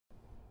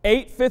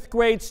8 fifth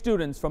grade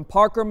students from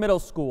Parker Middle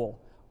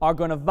School are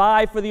going to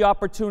vie for the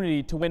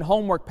opportunity to win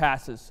homework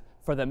passes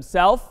for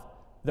themselves,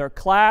 their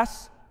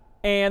class,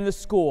 and the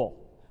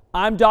school.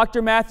 I'm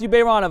Dr. Matthew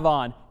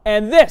Beyranovan,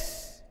 and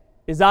this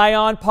is Eye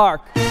on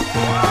Park.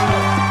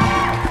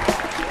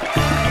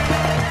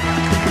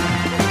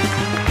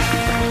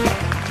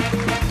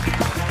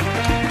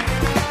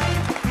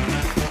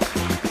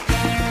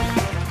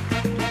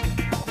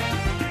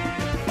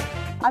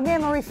 I'm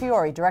Anne-Marie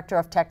Fiore, Director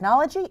of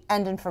Technology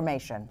and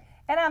Information.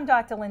 And I'm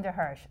Dr. Linda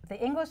Hirsch, the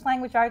English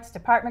Language Arts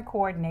Department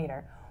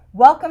Coordinator.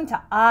 Welcome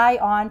to Eye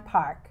on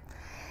Park.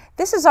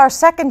 This is our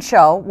second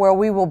show where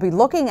we will be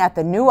looking at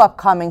the new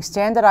upcoming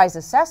standardized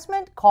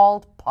assessment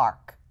called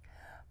PARCC.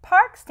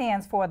 PARCC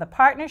stands for the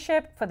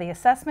Partnership for the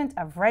Assessment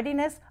of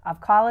Readiness of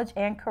College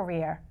and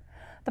Career.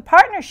 The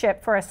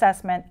Partnership for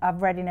Assessment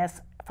of Readiness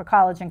for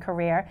College and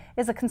Career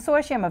is a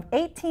consortium of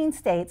 18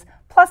 states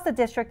plus the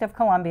District of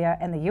Columbia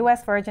and the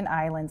U.S. Virgin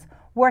Islands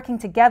working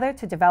together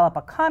to develop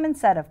a common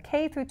set of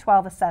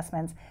K-12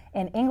 assessments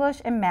in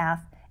English and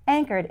math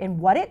anchored in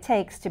what it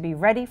takes to be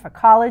ready for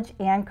college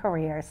and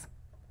careers.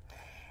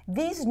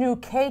 These new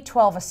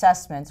K-12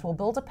 assessments will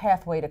build a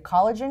pathway to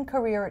college and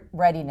career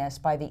readiness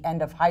by the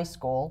end of high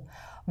school,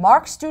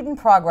 mark student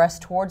progress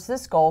towards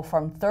this goal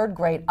from 3rd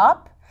grade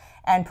up,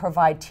 and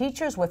provide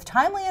teachers with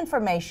timely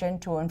information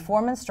to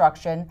inform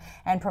instruction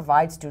and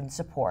provide student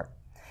support.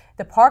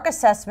 The PARCC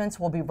assessments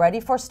will be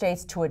ready for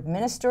states to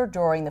administer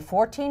during the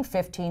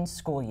 14-15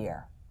 school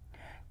year.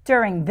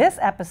 During this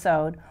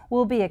episode,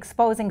 we'll be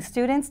exposing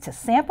students to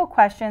sample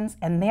questions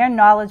and their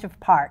knowledge of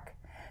PARCC.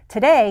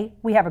 Today,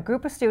 we have a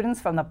group of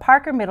students from the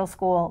Parker Middle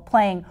School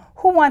playing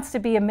Who Wants to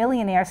Be a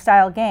Millionaire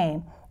style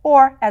game,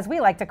 or as we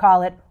like to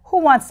call it, Who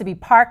Wants to Be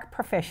PARCC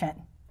Proficient.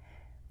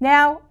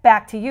 Now,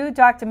 back to you,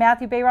 Dr.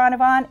 Matthew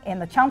Beyranovan,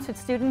 and the Chelmstech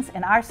students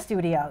in our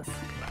studios.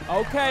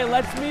 Okay,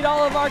 let's meet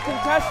all of our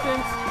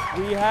contestants.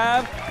 We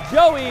have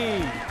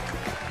Joey,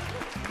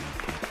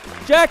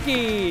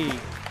 Jackie,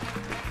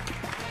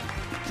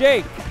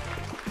 Jake,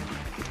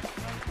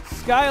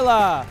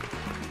 Skyla,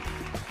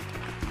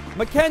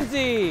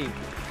 Mackenzie,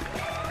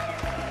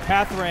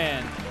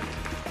 Catherine,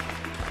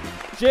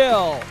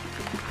 Jill,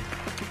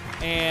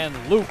 and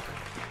Luke.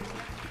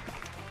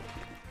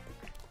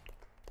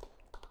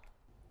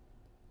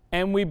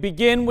 And we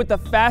begin with the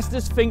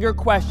fastest finger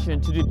question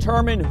to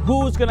determine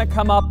who's going to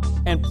come up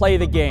and play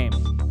the game.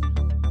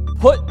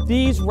 Put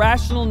these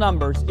rational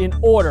numbers in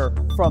order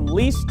from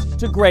least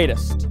to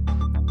greatest.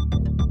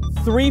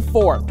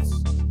 3/4,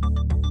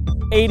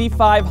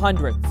 85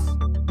 hundredths,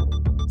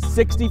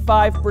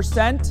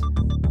 65%,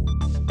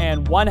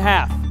 and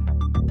 1/2.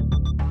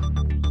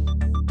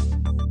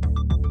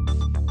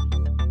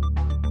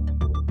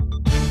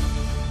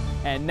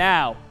 And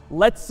now,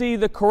 let's see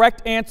the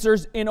correct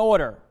answers in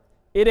order.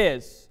 It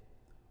is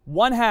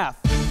 1/2,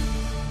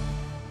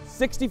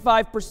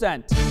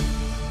 65%,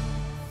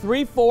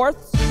 3/4,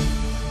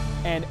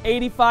 and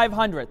 85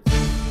 hundredths.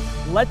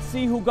 Let's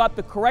see who got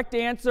the correct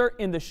answer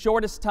in the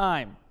shortest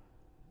time.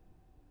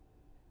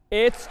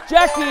 It's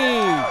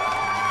Jackie!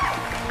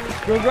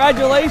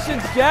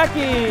 Congratulations,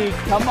 Jackie!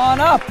 Come on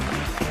up.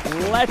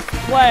 Let's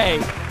play.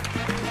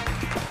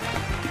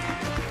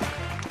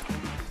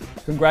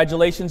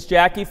 Congratulations,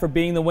 Jackie, for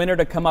being the winner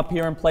to come up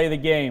here and play the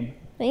game.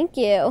 Thank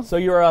you. So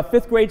you're a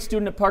 5th grade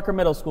student at Parker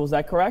Middle School, is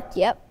that correct?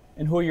 Yep.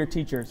 And who are your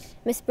teachers?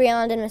 Miss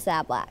Briand and Miss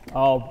Ablack.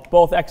 Oh,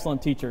 both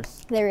excellent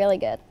teachers. They're really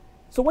good.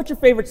 So what's your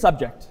favorite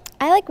subject?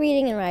 I like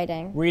reading and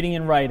writing. Reading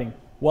and writing.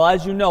 Well,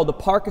 as you know, the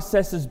PARCC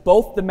assesses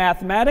both the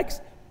mathematics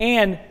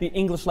and the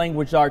English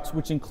language arts,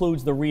 which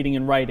includes the reading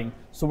and writing.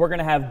 So we're going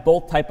to have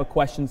both type of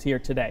questions here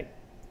today.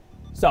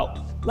 So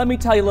let me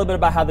tell you a little bit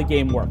about how the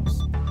game works.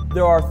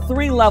 There are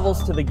 3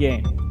 levels to the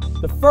game.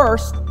 The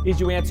first is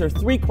you answer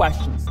 3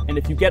 questions, and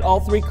if you get all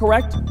 3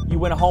 correct, you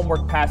win a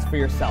homework pass for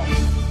yourself.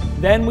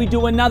 Then we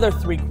do another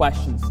 3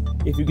 questions.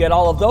 If you get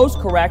all of those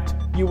correct,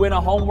 you win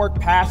a homework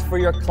pass for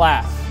your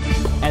class.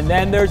 And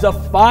then there's a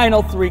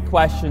final 3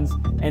 questions,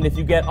 and if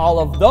you get all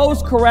of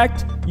those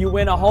correct, you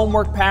win a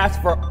homework pass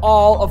for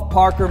all of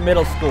Parker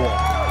Middle School.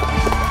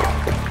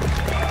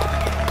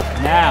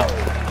 Now,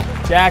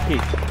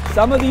 Jackie,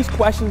 some of these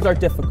questions are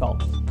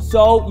difficult,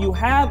 so you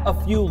have a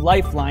few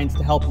lifelines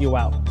to help you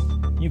out.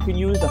 You can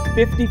use a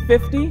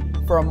 50-50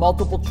 for a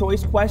multiple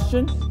choice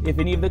question. If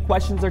any of the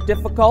questions are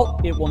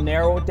difficult, it will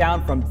narrow it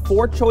down from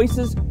 4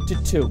 choices to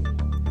 2.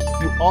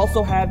 You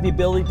also have the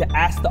ability to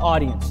ask the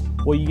audience,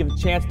 where you give a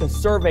chance to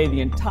survey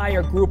the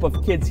entire group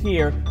of kids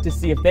here to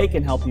see if they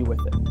can help you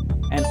with it.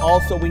 And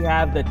also we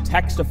have the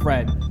text a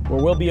friend,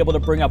 where we'll be able to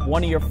bring up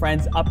one of your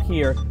friends up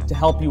here to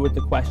help you with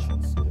the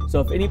questions. So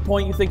if at any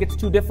point you think it's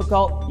too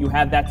difficult, you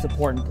have that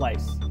support in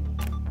place.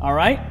 All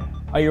right?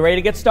 Are you ready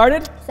to get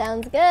started?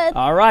 Sounds good.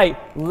 All right,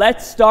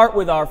 let's start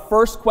with our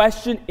first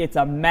question. It's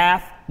a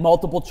math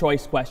multiple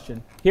choice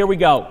question. Here we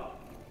go.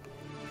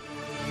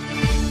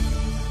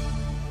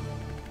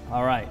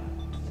 All right.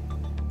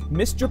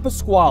 Mr.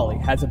 Pasquale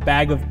has a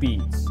bag of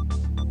beads.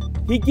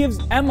 He gives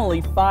Emily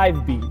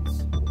 5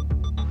 beads.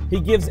 He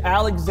gives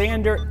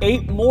Alexander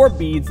 8 more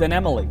beads than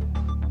Emily.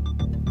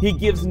 He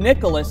gives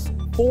Nicholas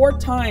 4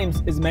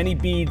 times as many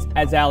beads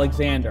as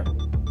Alexander.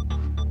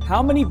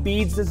 How many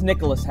beads does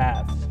Nicholas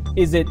have?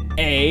 Is it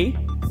A,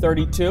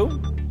 32,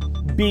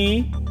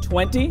 B,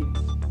 20,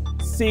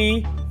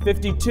 C,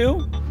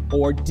 52,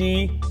 or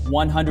D,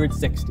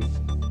 160?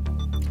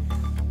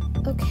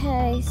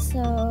 Okay,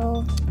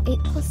 so 8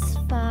 plus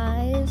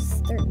 5 is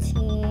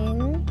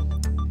 13.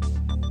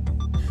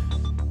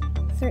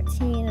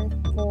 13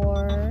 and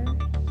 4.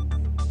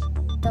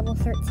 Double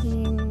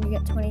 13, you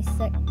get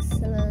 26,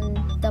 and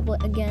then double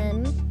it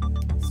again,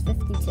 it's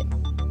 52.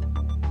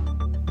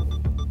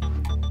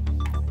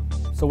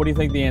 So what do you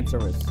think the answer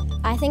is?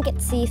 I think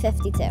it's C,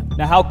 52.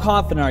 Now, how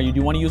confident are you? Do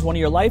you want to use one of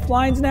your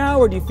lifelines now,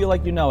 or do you feel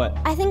like you know it?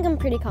 I think I'm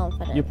pretty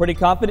confident. You're pretty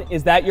confident?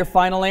 Is that your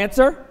final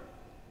answer?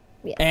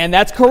 Yes. And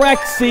that's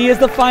correct. C is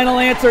the final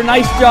answer.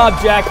 Nice job,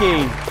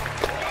 Jackie.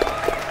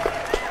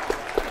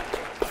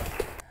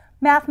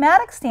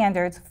 Mathematics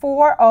Standards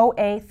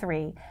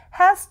 40A3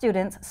 has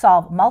students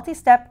solve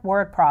multi-step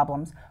word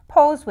problems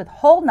posed with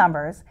whole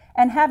numbers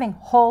and having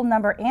whole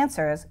number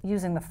answers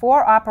using the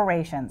 4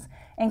 operations,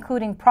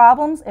 including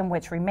problems in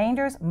which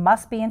remainders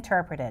must be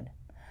interpreted.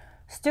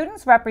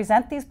 Students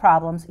represent these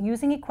problems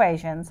using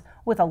equations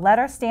with a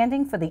letter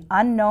standing for the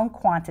unknown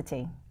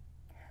quantity.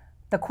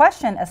 The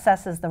question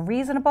assesses the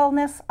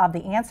reasonableness of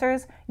the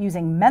answers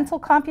using mental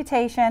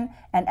computation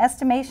and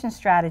estimation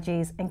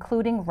strategies,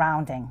 including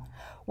rounding.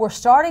 We're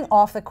starting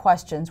off the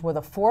questions with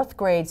a 4th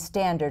grade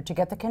standard to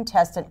get the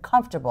contestant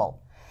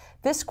comfortable.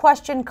 This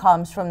question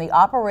comes from the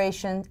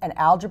Operation and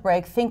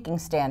Algebraic Thinking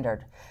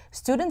Standard.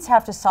 Students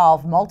have to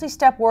solve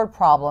multi-step word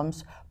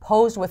problems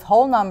posed with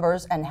whole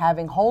numbers and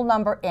having whole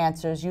number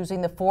answers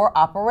using the 4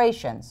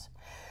 operations.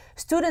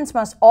 Students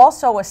must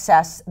also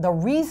assess the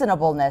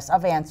reasonableness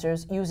of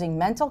answers using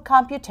mental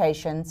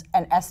computations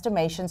and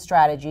estimation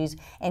strategies,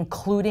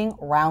 including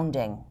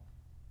rounding.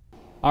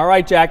 All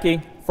right,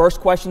 Jackie.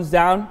 First question's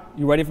down.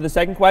 You ready for the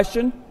second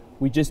question?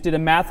 We just did a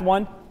math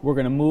one. We're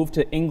going to move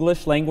to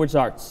English Language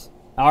Arts.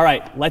 All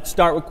right, let's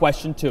start with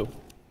question 2.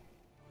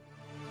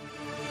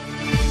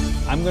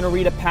 I'm going to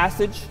read a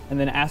passage and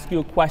then ask you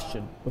a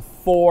question with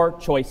 4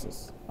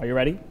 choices. Are you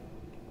ready?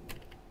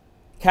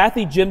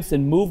 Kathy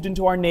Jimson moved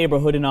into our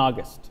neighborhood in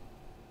August.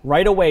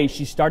 Right away,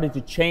 she started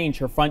to change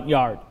her front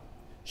yard.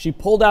 She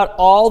pulled out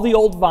all the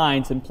old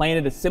vines and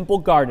planted a simple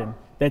garden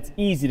that's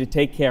easy to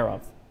take care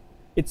of.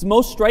 Its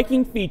most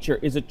striking feature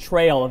is a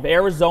trail of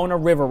Arizona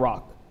river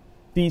rock.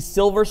 These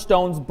silver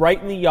stones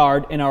brighten the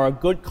yard and are a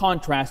good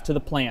contrast to the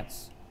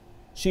plants.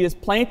 She has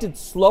planted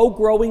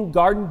slow-growing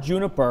garden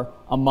juniper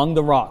among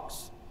the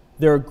rocks.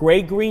 Their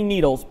gray-green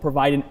needles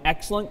provide an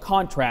excellent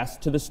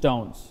contrast to the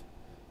stones.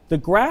 The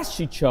grass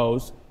she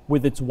chose,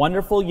 with its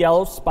wonderful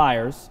yellow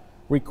spires,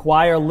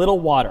 require little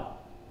water.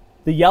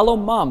 The yellow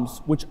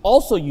mums, which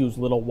also use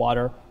little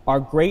water, are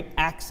great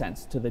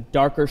accents to the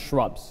darker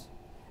shrubs.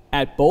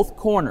 At both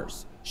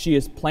corners, she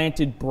has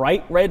planted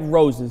bright red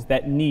roses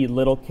that need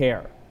little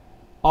care.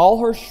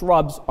 All her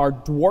shrubs are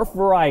dwarf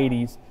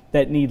varieties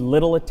that need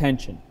little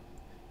attention.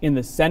 In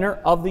the center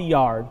of the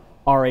yard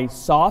are a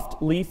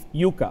soft-leaf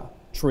yucca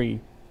tree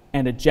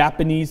and a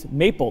Japanese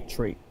maple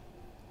tree.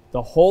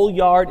 The whole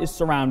yard is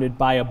surrounded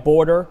by a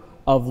border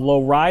of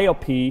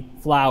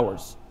liriope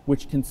flowers,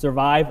 which can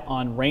survive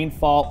on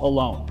rainfall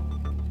alone.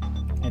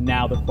 And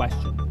now the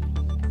question.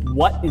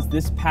 What is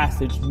this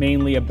passage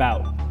mainly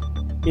about?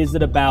 Is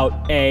it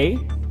about A,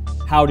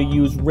 how to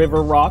use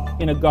river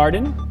rock in a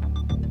garden?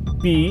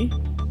 B,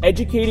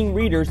 educating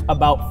readers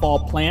about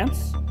fall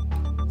plants?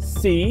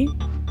 C,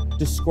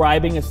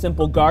 describing a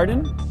simple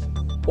garden?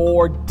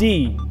 Or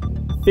D,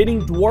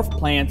 fitting dwarf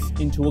plants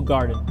into a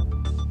garden?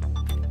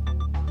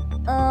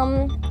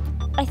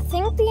 I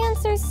think the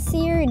answer is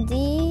C or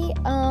D.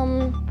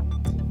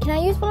 Can I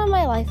use one of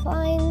my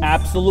lifelines?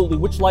 Absolutely.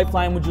 Which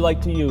lifeline would you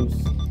like to use?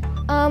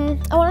 I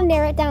want to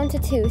narrow it down to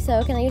 2,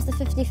 so can I use the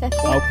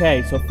 50-50?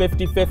 Okay, so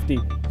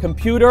 50-50.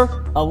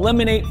 Computer,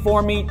 eliminate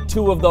for me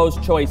 2 of those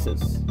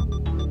choices.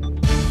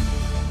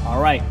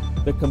 All right,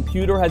 the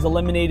computer has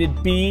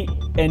eliminated B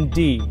and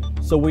D,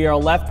 so we are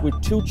left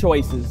with 2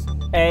 choices.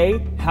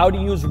 A, how to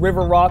use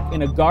river rock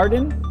in a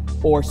garden,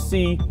 or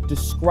C,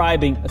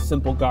 describing a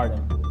simple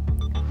garden.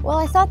 Well,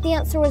 I thought the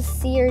answer was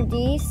C or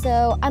D,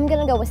 so I'm going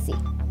to go with C.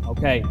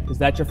 Okay, is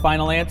that your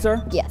final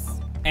answer? Yes.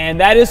 And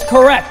that is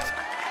correct.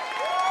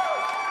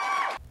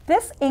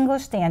 This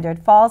English standard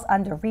falls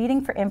under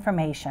Reading for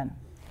Information.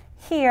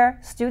 Here,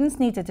 students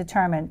need to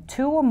determine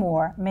 2 or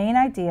more main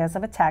ideas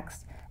of a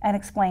text and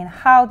explain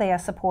how they are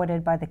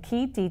supported by the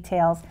key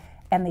details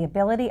and the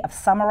ability of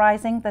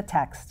summarizing the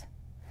text.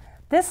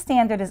 This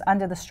standard is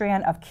under the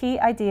strand of key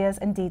ideas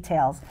and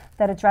details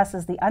that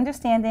addresses the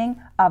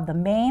understanding of the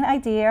main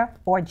idea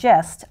or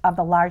gist of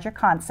the larger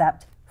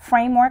concept,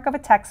 framework of a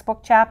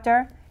textbook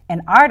chapter,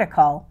 an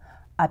article,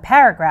 a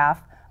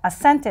paragraph, a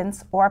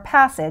sentence, or a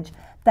passage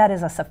that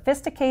is a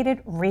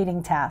sophisticated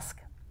reading task.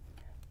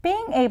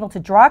 Being able to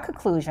draw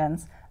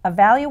conclusions,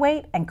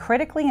 evaluate, and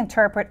critically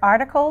interpret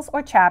articles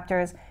or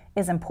chapters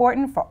is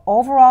important for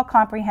overall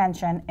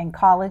comprehension in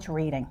college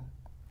reading.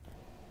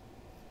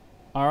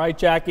 All right,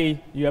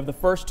 Jackie, you have the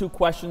first two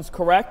questions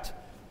correct.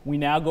 We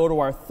now go to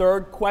our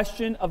third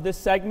question of this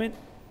segment,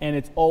 and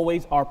it's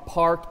always our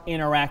PARCC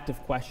interactive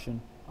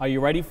question. Are you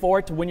ready for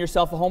it to win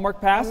yourself a homework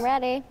pass? I'm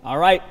ready. All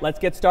right, let's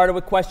get started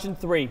with question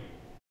 3.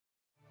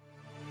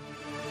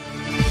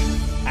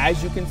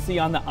 As you can see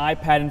on the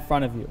iPad in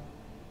front of you,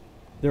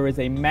 there is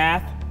a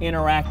math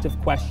interactive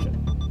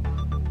question.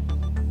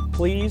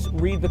 Please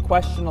read the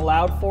question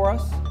aloud for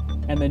us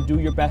and then do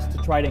your best to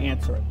try to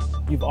answer it.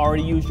 You've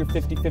already used your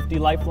 50-50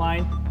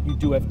 lifeline. You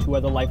do have 2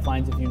 other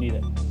lifelines if you need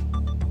it.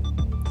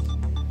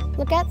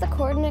 Look at the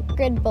coordinate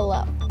grid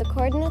below. The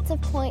coordinates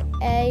of point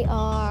A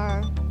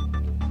are,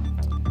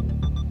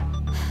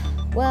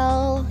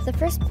 well, the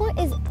first point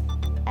is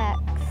X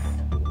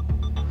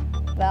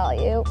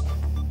value.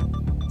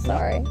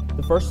 Sorry.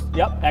 The first,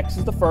 yep, X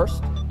is the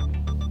first.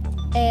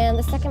 And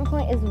the second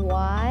point is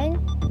Y.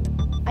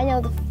 I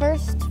know the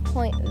first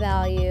point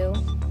value,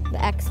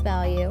 the X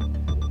value,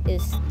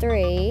 is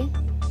 3.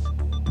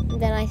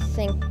 Then I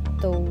think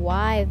the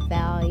Y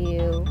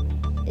value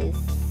is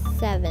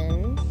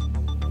 7.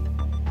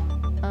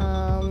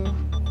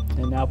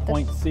 And now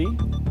point C.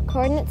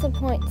 Coordinates of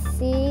point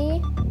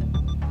C.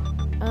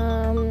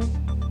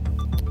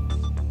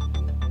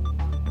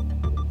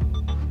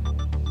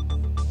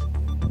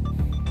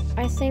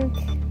 I think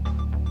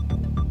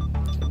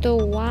the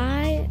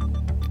Y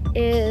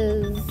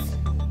is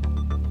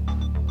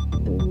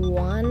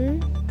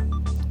 1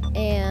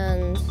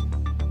 and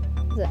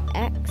the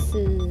X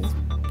is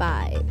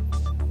 5.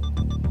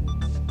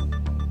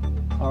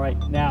 All right,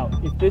 now,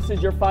 if this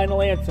is your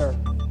final answer,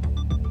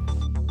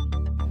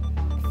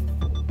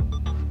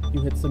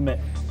 you hit submit.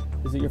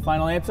 Is it your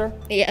final answer?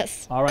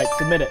 Yes. All right,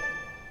 submit it.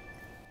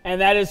 And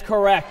that is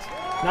correct.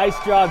 Nice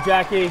job,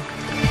 Jackie.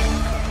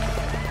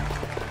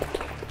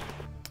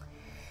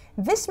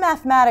 This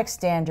mathematics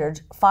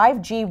standard,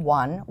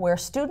 5G1, where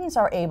students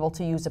are able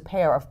to use a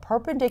pair of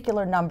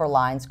perpendicular number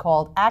lines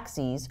called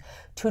axes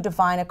to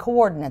define a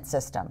coordinate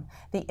system.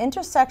 The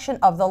intersection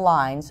of the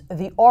lines,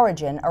 the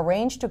origin,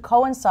 arranged to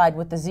coincide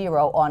with the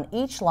 0 on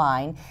each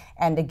line,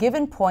 and a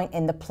given point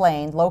in the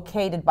plane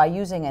located by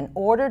using an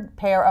ordered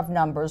pair of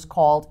numbers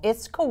called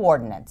its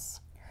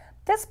coordinates.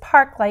 This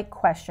PARCC-like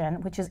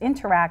question, which is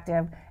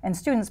interactive and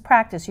students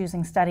practice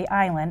using Study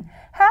Island,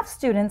 have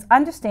students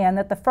understand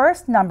that the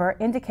first number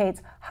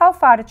indicates how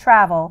far to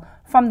travel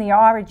from the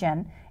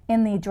origin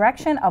in the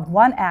direction of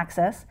one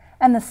axis,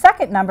 and the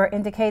second number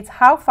indicates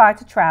how far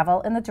to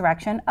travel in the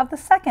direction of the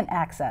second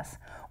axis,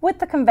 with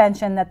the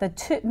convention that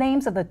the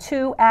names of the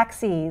 2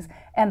 axes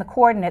and the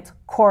coordinates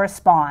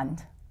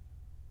correspond.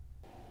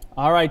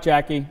 All right,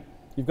 Jackie,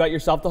 you've got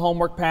yourself the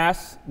homework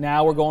pass.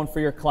 Now we're going for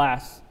your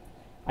class.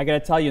 I got to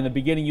tell you, in the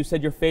beginning, you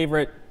said your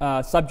favorite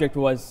subject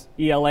was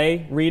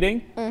ELA,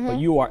 reading, but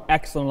you are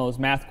excellent on those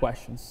math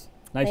questions.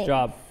 Nice Thanks.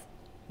 job.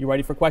 You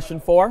ready for question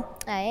 4?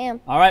 I am.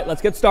 All right,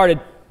 let's get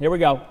started. Here we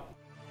go.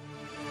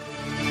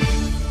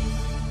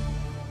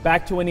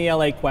 Back to an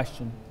ELA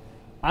question.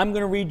 I'm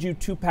going to read you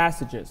 2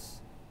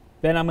 passages.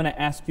 Then I'm going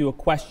to ask you a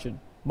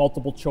question,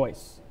 multiple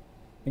choice,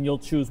 and you'll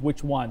choose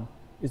which one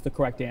is the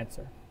correct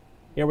answer.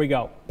 Here we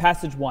go.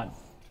 Passage 1.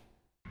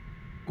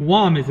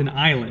 Guam is an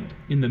island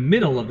in the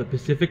middle of the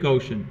Pacific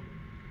Ocean.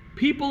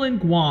 People in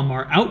Guam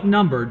are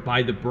outnumbered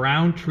by the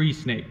brown tree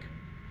snake.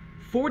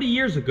 40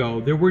 years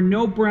ago, there were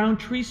no brown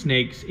tree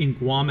snakes in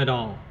Guam at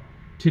all.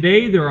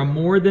 Today, there are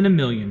more than 1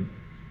 million.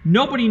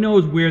 Nobody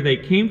knows where they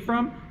came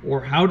from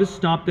or how to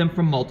stop them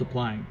from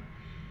multiplying.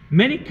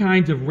 Many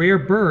kinds of rare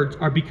birds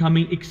are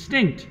becoming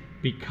extinct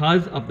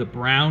because of the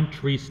brown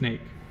tree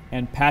snake.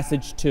 And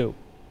passage 2.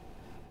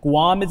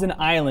 Guam is an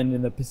island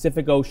in the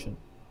Pacific Ocean.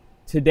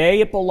 Today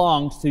it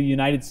belongs to the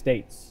United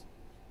States.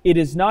 It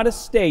is not a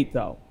state,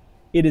 though.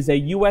 It is a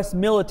U.S.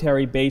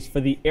 military base for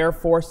the Air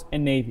Force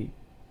and Navy.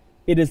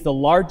 It is the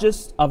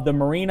largest of the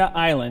Marina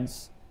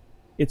Islands.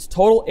 Its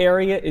total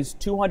area is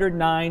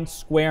 209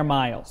 square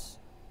miles.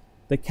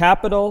 The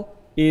capital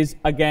is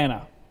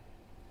Agana.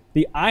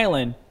 The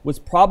island was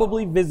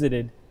probably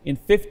visited in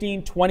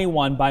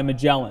 1521 by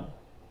Magellan.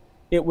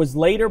 It was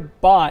later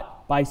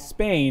bought by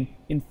Spain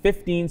in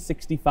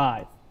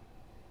 1565.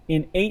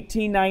 In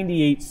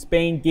 1898,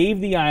 Spain gave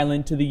the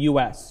island to the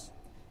U.S.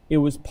 It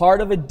was part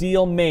of a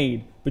deal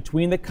made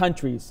between the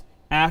countries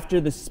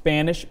after the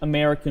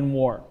Spanish-American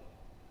War.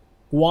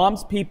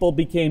 Guam's people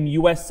became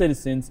U.S.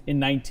 citizens in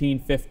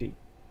 1950.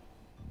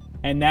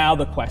 And now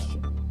the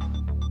question.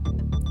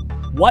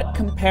 What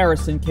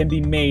comparison can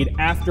be made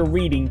after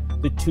reading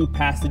the 2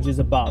 passages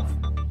above?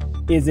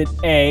 Is it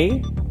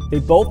A, they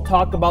both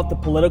talk about the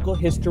political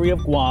history of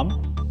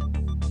Guam?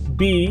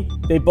 B,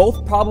 they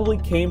both probably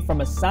came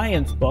from a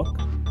science book?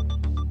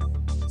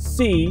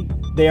 C,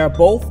 they are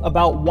both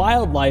about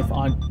wildlife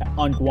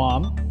on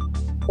Guam?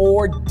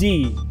 Or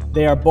D,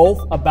 they are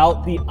both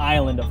about the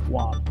island of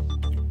Guam?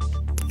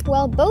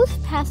 Well,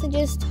 both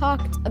passages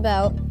talked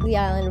about the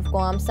island of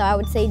Guam, so I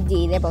would say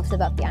D. They're both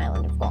about the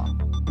island of Guam.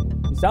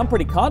 You sound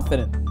pretty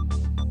confident.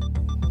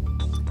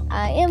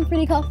 I am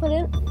pretty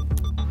confident.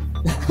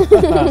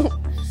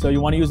 So you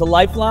want to use a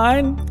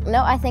lifeline?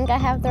 No, I think I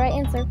have the right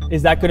answer.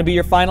 Is that going to be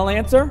your final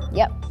answer?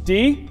 Yep.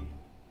 D?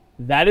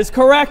 That is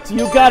correct.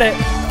 You got it.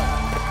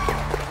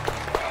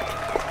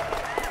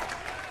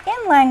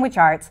 In language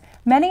arts,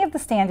 many of the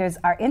standards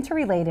are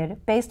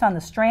interrelated based on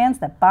the strands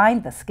that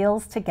bind the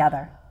skills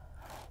together.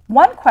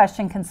 One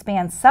question can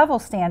span several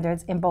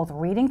standards in both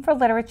reading for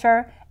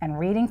literature and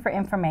reading for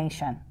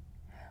information.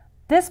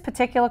 This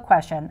particular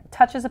question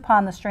touches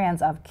upon the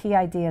strands of key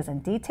ideas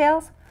and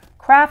details,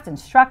 craft and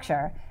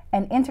structure,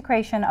 and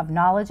integration of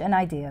knowledge and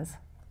ideas.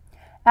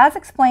 As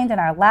explained in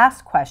our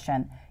last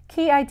question,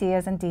 key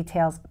ideas and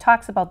details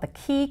talks about the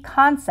key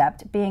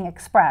concept being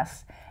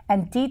expressed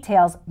and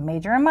details,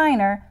 major and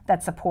minor,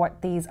 that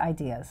support these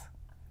ideas.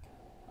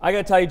 I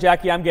gotta tell you,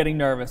 Jackie, I'm getting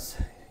nervous.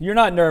 You're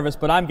not nervous,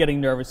 but I'm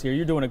getting nervous here.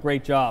 You're doing a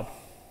great job.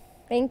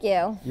 Thank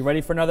you. You ready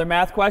for another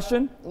math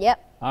question?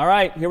 Yep. All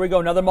right, here we go.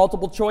 Another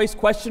multiple choice,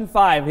 question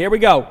 5. Here we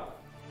go.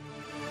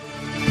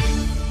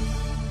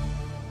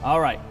 All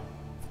right.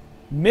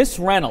 Miss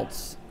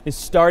Reynolds is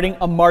starting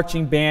a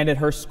marching band at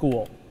her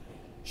school.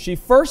 She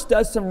first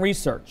does some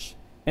research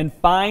and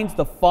finds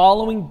the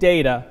following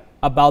data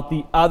about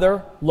the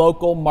other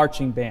local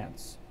marching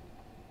bands.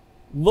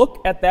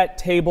 Look at that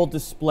table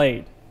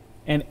displayed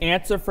and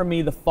answer for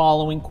me the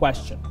following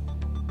question.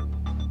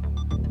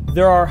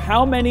 There are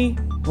how many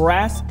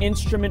brass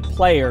instrument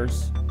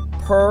players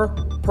per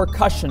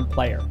percussion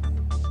player?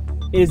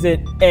 Is it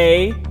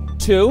A,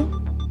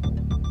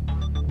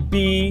 2,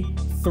 B,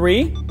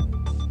 3,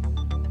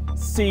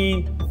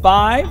 C,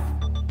 5,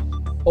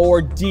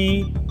 or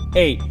D,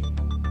 8?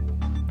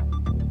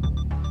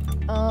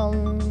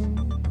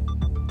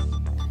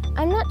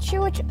 I'm not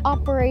sure which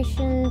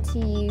operation to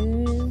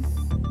use.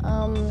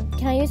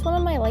 Can I use one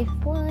of my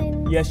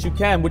lifelines? Yes, you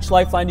can. Which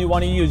lifeline do you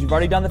want to use? You've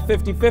already done the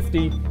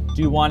 50-50.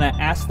 Do you want to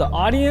ask the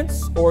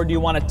audience or do you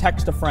want to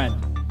text a friend?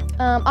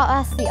 I'll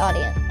ask the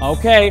audience.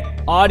 Okay,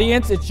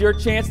 audience, it's your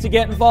chance to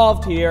get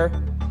involved here.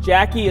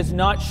 Jackie is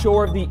not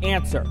sure of the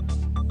answer.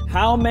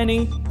 How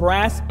many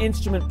brass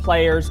instrument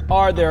players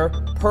are there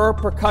per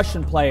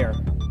percussion player?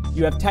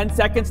 You have 10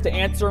 seconds to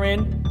answer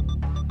in.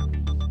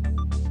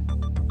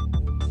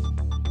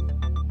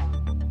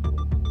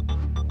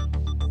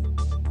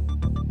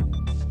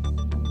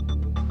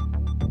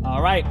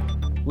 All right,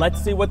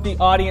 let's see what the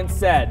audience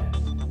said.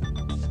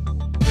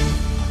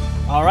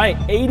 All right,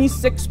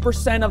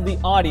 86% of the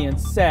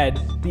audience said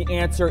the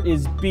answer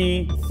is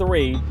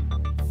B3.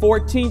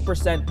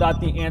 14%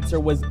 thought the answer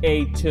was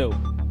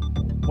A2.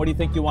 What do you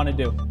think you want to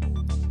do?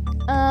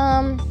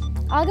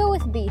 I'll go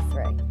with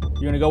B3.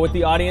 You're going to go with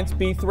the audience,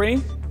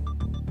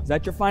 B3? Is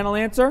that your final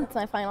answer? That's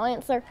my final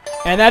answer.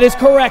 And that is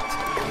correct.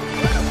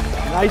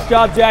 Nice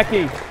job,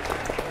 Jackie.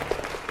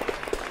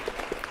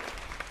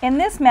 In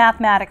this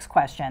mathematics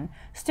question,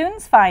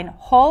 students find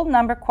whole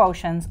number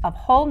quotients of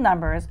whole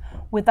numbers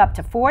with up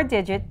to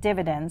 4-digit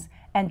dividends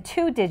and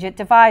 2-digit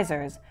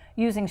divisors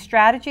using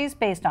strategies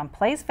based on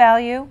place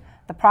value,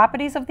 the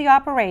properties of the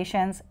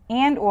operations,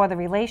 and/or the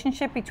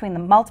relationship between the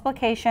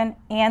multiplication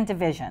and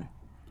division.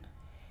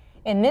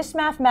 In this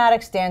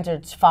Mathematics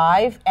Standards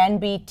 5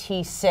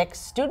 NBT 6,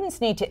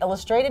 students need to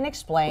illustrate and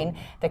explain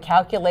the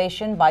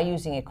calculation by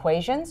using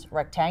equations,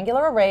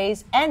 rectangular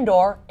arrays,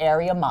 and/or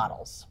area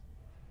models.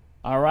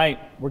 All right,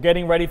 we're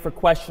getting ready for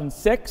question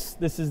 6.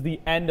 This is the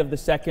end of the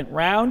second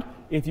round.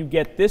 If you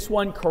get this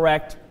one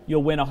correct,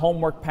 you'll win a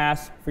homework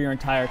pass for your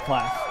entire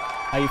class.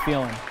 How you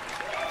feeling?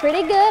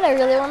 Pretty good. I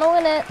really want to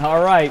win it.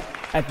 All right,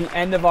 at the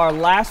end of our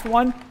last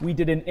one, we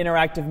did an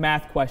interactive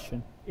math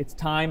question. It's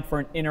time for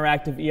an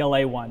interactive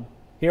ELA one.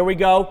 Here we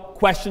go,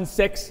 question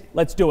 6.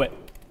 Let's do it.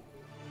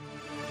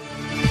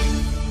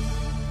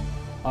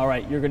 All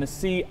right, you're going to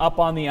see up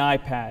on the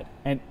iPad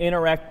an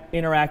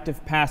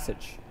interactive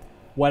passage.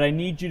 What I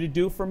need you to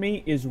do for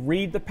me is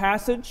read the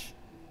passage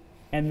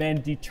and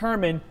then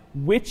determine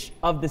which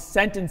of the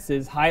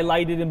sentences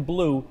highlighted in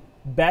blue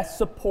best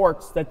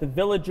supports that the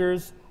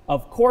villagers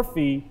of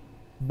Corfu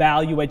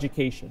value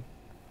education.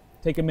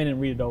 Take a minute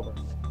and read it over.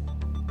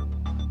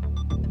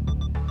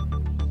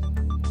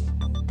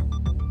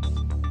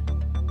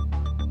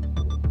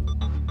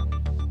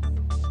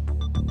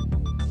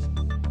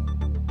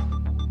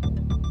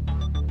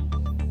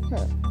 So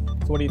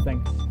what do you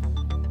think?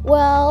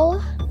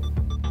 Well,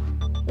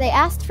 they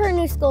asked for a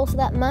new school, so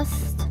that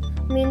must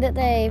mean that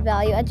they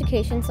value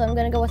education, so I'm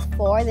going to go with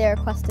 4. They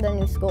requested a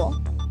new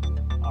school.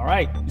 All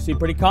right, you seem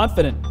pretty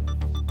confident.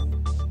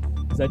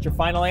 Is that your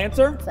final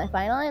answer? That's my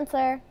final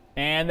answer.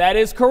 And that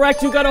is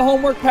correct. You got a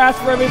homework pass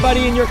for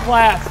everybody in your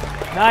class.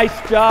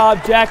 Nice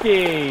job,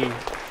 Jackie.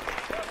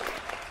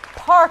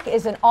 PARCC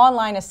is an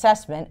online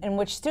assessment in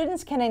which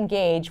students can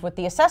engage with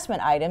the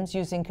assessment items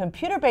using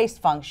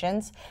computer-based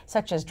functions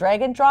such as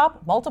drag and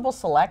drop, multiple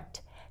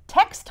select,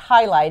 text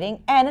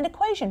highlighting, and an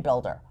equation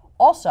builder.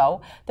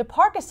 Also, the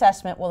PARCC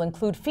assessment will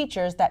include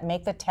features that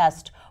make the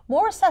test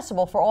more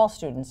accessible for all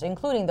students,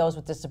 including those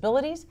with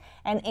disabilities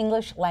and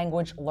English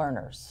language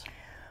learners.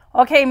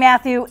 Okay,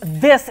 Matthew,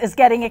 this is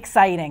getting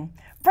exciting.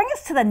 Bring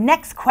us to the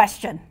next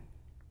question.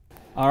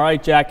 All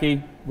right,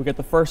 Jackie, we got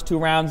the first 2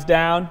 rounds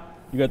down.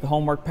 You got the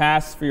homework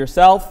pass for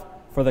yourself,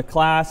 for the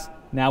class.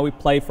 Now we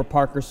play for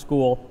Parker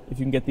School if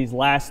you can get these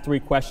last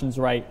 3 questions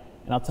right.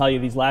 And I'll tell you,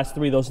 these last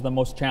 3, those are the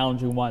most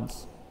challenging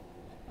ones.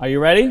 Are you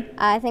ready?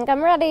 I think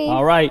I'm ready.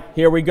 All right,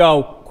 here we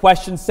go.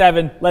 Question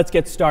 7, let's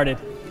get started.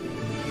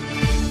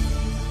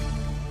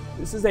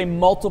 This is a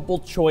multiple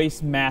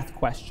choice math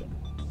question.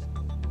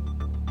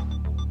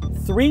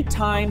 3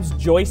 times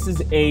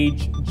Joyce's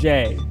age,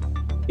 J,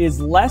 is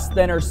less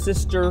than her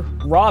sister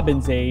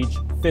Robin's age,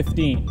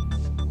 15.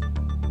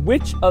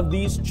 Which of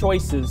these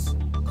choices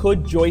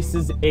could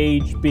Joyce's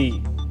age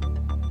be?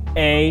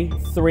 A,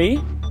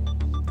 3,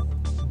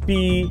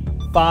 B,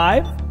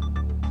 5,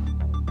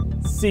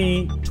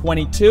 C,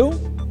 22,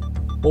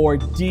 or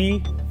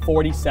D,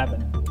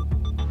 47?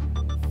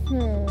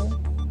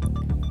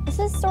 This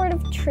is sort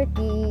of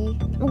tricky.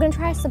 I'm going to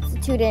try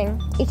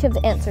substituting each of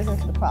the answers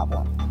into the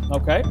problem.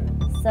 Okay.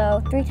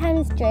 So 3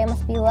 times J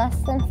must be less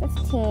than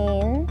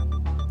 15.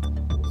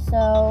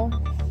 So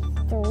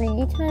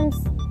 3 times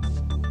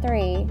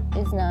 3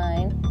 is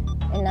 9.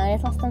 And 9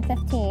 is less than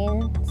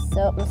 15.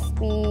 So it must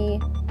be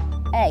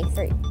A,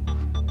 3.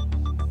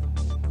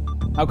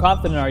 How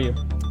confident are you?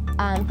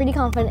 I'm pretty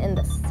confident in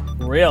this.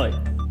 Really?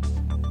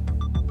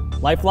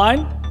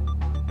 Lifeline?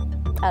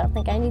 I don't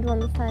think I need one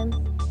this time.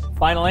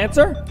 Final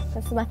answer?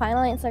 This is my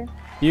final answer.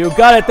 You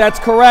got it, that's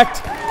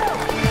correct.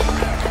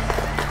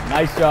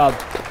 Nice job.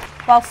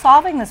 While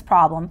solving this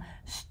problem,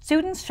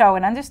 students show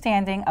an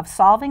understanding of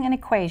solving an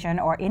equation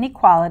or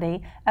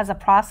inequality as a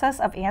process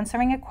of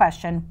answering a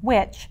question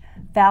which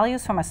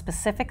values from a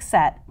specific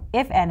set,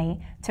 if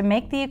any, to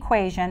make the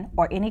equation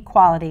or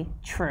inequality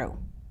true.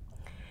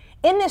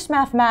 In this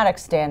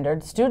mathematics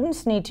standard,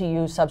 students need to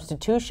use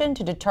substitution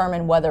to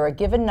determine whether a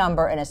given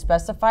number in a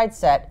specified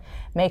set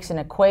makes an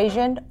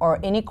equation or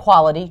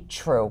inequality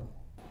true.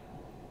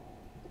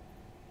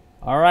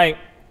 All right.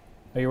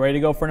 Are you ready to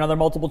go for another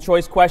multiple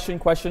choice question?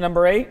 Question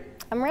number 8?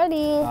 I'm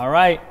ready. All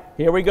right.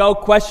 Here we go.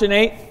 Question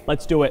 8.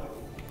 Let's do it.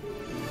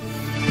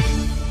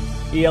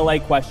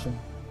 ELA question.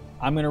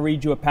 I'm going to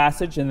read you a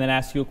passage and then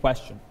ask you a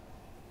question.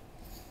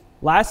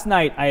 Last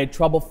night, I had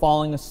trouble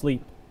falling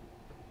asleep.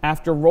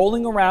 After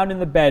rolling around in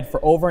the bed for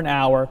over an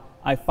hour,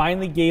 I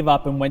finally gave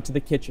up and went to the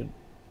kitchen.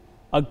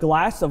 A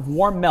glass of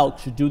warm milk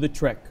should do the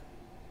trick.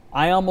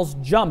 I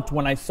almost jumped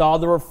when I saw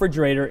the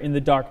refrigerator in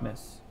the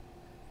darkness.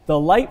 The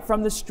light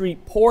from the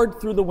street poured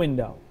through the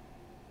window.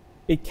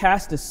 It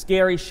cast a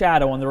scary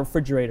shadow on the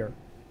refrigerator.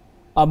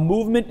 A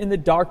movement in the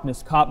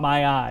darkness caught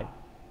my eye.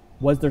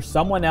 Was there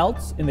someone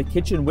else in the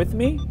kitchen with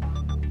me?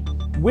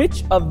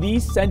 Which of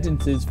these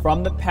sentences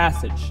from the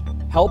passage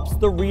helps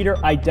the reader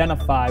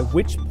identify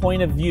which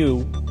point of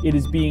view it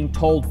is being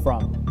told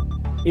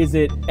from? Is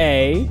it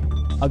A,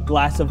 a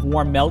glass of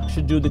warm milk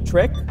should do the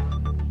trick?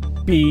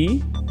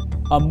 B,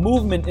 a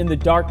movement in the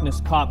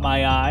darkness caught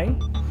my eye?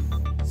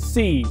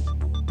 C,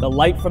 the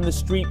light from the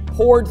street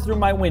poured through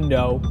my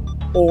window?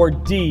 Or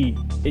D,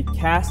 it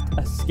cast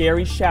a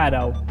scary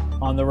shadow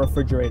on the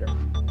refrigerator?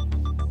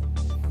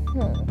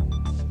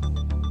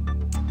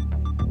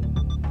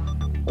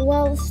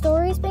 Well, the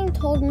story's being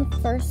told in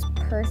first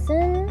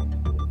person,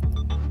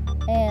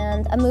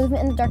 and a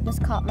movement in the darkness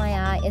caught my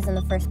eye is in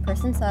the first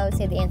person, so I would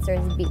say the answer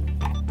is B.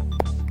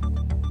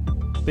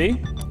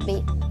 B?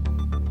 B.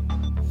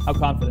 How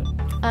confident?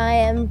 I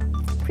am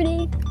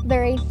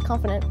very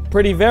confident.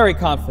 Pretty very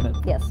confident.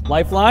 Yes.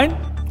 Lifeline?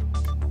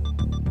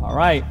 All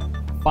right.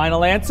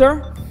 Final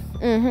answer?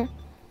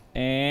 Mm-hmm.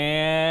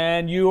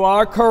 And you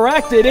are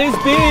correct. It is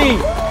B.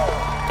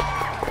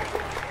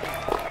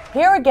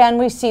 Here again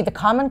we see the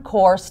Common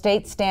Core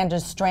State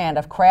Standards strand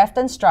of craft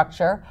and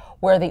structure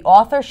where the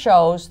author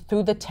shows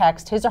through the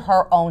text his or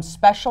her own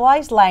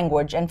specialized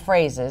language and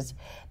phrases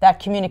that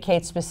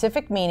communicate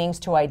specific meanings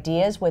to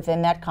ideas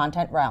within that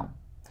content realm.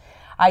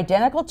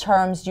 Identical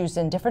terms used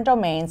in different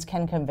domains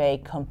can convey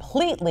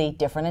completely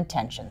different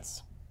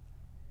intentions.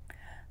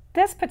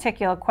 This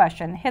particular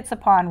question hits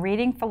upon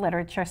Reading for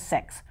Literature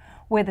 6,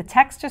 where the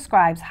text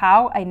describes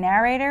how a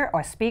narrator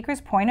or speaker's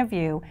point of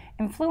view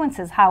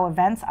influences how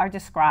events are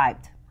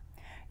described.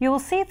 You will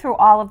see through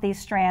all of these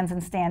strands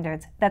and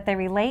standards that they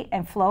relate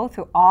and flow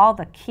through all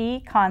the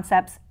key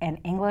concepts in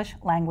English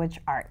language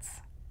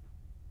arts.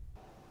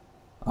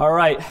 All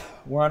right,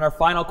 we're on our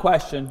final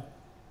question.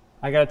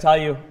 I gotta tell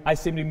you, I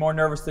seem to be more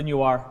nervous than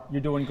you are. You're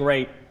doing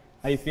great.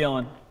 How you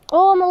feeling?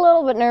 Oh, I'm a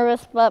little bit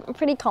nervous, but I'm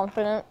pretty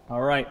confident.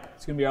 All right,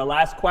 it's gonna be our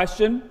last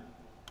question.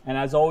 And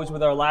as always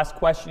with our last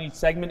question each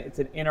segment, it's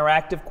an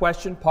interactive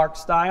question, PARCC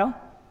style.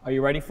 Are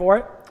you ready for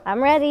it?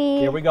 I'm ready.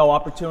 Here we go,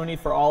 opportunity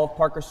for all of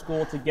Parker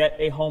School to get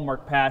a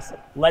homework pass.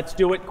 Let's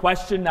do it,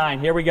 question 9,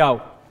 here we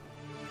go.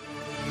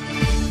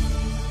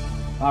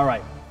 All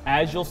right,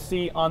 as you'll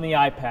see on the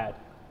iPad,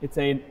 it's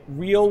a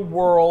real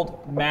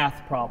world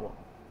math problem.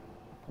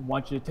 I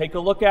want you to take a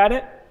look at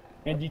it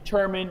and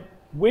determine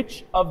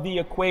which of the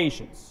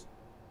equations,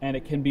 and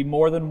it can be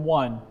more than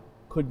one,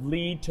 could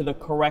lead to the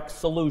correct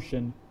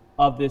solution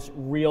of this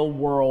real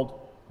world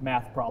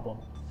math problem.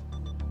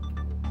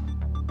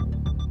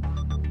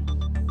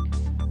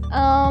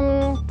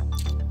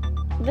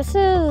 This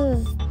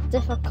is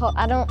difficult.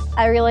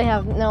 I really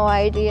have no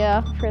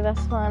idea for this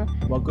one.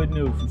 Well, good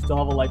news. You still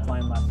have a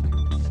lifeline left.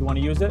 You want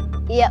to use it?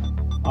 Yep.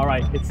 All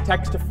right. It's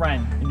text a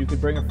friend, and you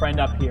could bring a friend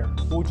up here.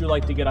 Who would you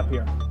like to get up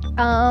here?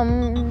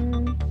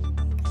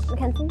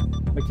 Mackenzie?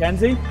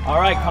 Mackenzie? All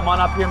right, come on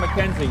up here,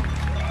 Mackenzie.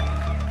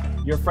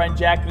 Your friend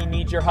Jackie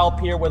needs your help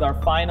here with our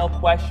final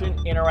question,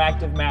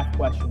 interactive math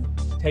question.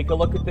 Take a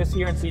look at this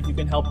here and see if you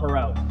can help her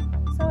out.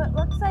 So it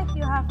looks like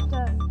you have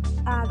to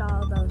add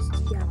all those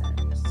together.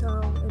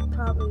 So it'd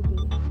probably be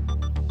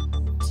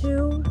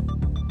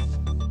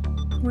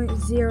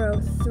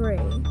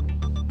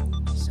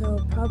 2.03. So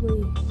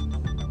probably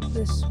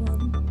this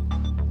one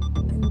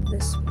and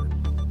this one.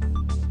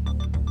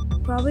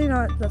 Probably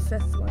not the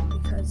fifth one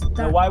because that.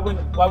 Now, why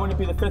wouldn't it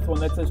be the fifth one?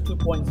 That says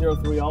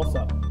 2.03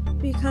 also.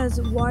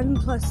 Because 1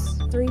 plus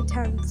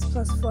 3/10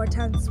 plus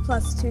 4/10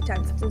 plus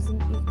 2/10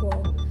 doesn't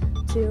equal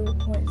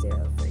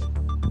 2.03.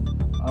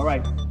 All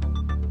right.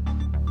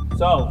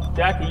 So,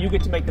 Jackie, you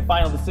get to make the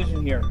final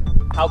decision here.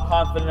 How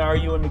confident are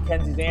you in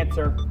Mackenzie's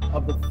answer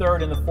of the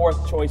third and the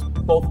fourth choice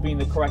both being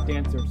the correct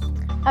answers?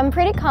 I'm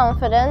pretty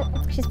confident.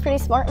 She's pretty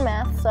smart in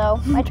math, so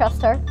I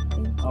trust her.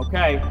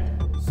 Okay.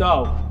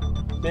 So,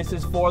 this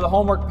is for the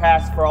homework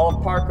pass for all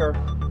of Parker.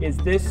 Is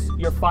this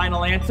your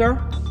final answer?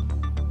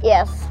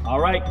 Yes.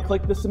 All right,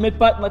 click the submit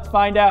button. Let's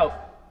find out.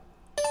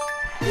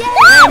 Yay!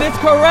 And it's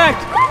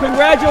correct.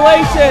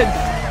 Congratulations.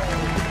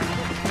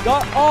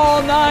 Got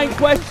all 9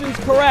 questions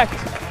correct.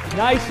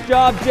 Nice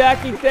job,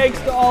 Jackie. Thanks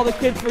to all the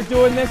kids for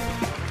doing this.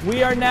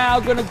 We are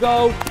now going to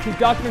go to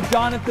Dr.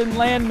 Jonathan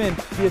Landman,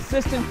 the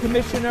Assistant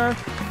Commissioner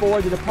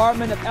for the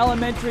Department of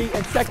Elementary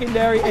and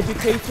Secondary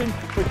Education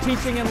for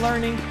Teaching and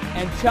Learning,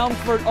 and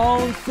Chelmsford's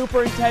own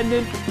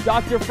Superintendent,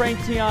 Dr. Frank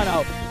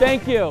Tiano.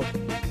 Thank you.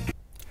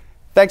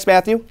 Thanks,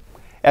 Matthew.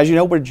 As you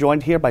know, we're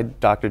joined here by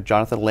Dr.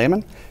 Jonathan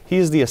Landman. He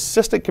is the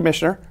Assistant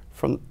Commissioner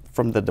from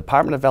the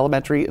Department of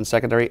Elementary and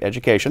Secondary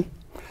Education.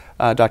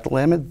 Dr.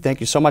 Landman, thank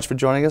you so much for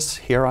joining us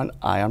here on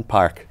Eye on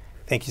Park.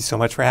 Thank you so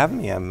much for having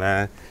me. I'm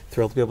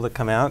thrilled to be able to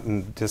come out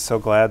and just so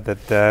glad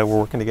that we're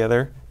working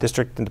together,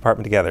 district and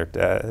department together.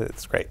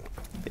 It's great.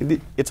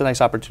 It's a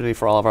nice opportunity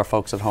for all of our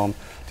folks at home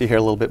to hear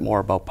a little bit more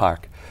about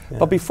PARCC. Yeah.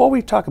 But before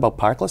we talk about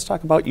PARCC, let's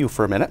talk about you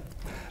for a minute.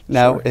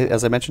 Now, Sure.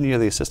 as I mentioned, you're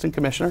the Assistant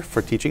Commissioner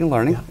for Teaching and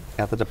Learning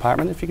at the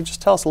department. If you could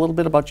just tell us a little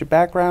bit about your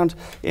background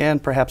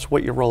and perhaps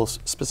what your role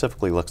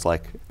specifically looks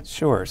like.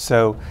 Sure.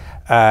 So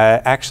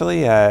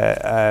actually,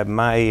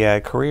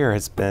 my career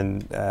has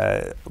been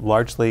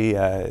largely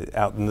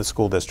out in the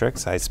school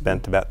districts. I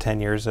spent about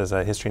 10 years as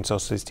a history and social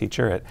studies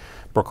teacher at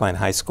Brookline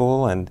High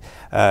School, and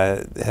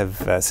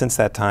have since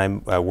that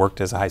time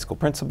worked as a high school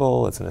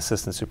principal, as an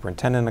assistant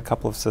superintendent in a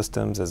couple of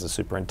systems, as a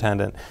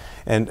superintendent,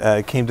 and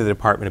came to the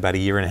department about a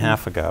year and a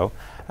half ago.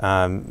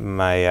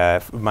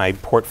 My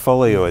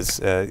portfolio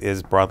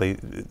is broadly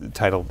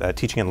titled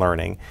Teaching and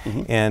Learning,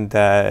 and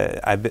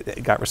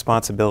I've got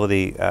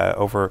responsibility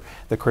over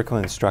the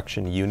curriculum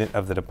instruction unit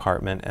of the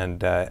department,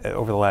 and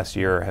over the last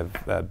year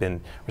have been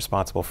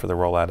responsible for the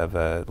rollout of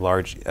a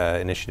large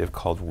initiative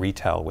called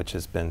RETEL, which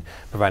has been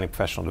providing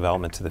professional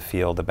development to the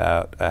field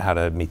about how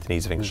to meet the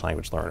needs of English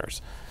language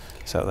learners.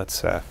 So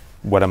that's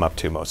what I'm up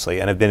to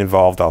mostly, and I've been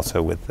involved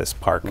also with this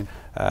PARCC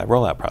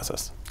rollout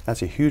process.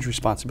 That's a huge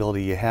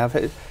responsibility you have.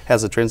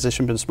 Has the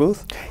transition been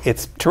smooth?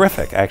 It's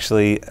terrific,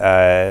 actually.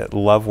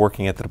 Love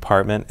working at the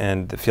department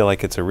and feel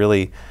like it's a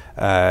really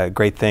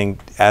great thing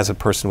as a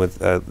person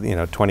with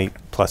 20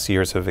 plus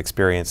years of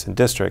experience in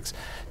districts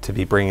to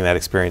be bringing that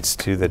experience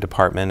to the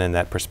department and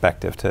that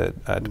perspective to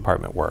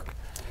department work.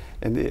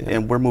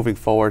 And we're moving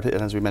forward,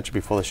 and as we mentioned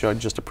before the show, I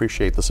just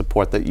appreciate the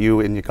support that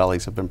you and your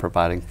colleagues have been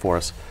providing for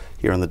us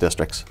here in the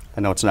districts.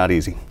 I know it's not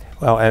easy.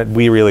 Well,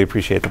 we really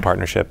appreciate the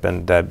partnership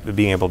and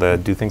being able to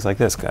do things like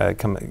this,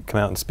 come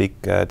out and speak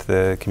to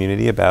the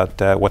community about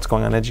what's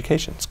going on in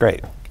education. It's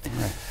great.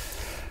 Right.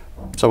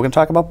 So we're going to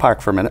talk about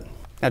PARCC for a minute.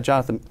 Now,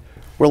 Jonathan,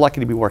 we're lucky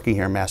to be working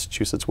here in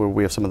Massachusetts, where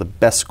we have some of the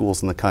best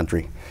schools in the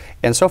country.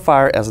 And so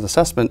far, as an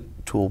assessment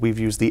tool, we've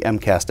used the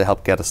MCAS to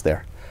help get us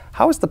there.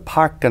 How is the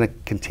PARCC going to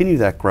continue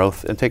that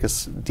growth and take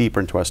us deeper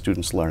into our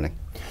students' learning?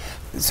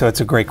 So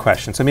it's a great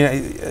question. So I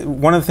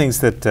mean, one of the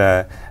things that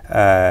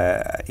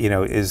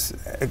is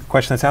a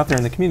question that's out there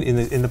in the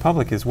community, in the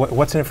public, is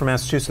what's in it for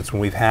Massachusetts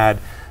when we've had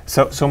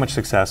so much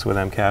success with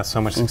MCAS, so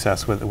much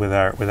success with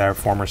our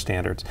former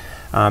standards.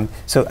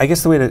 So I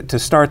guess the way to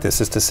start this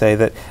is to say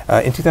that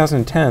in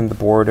 2010, the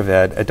Board of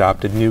Ed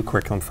adopted new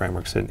curriculum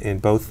frameworks in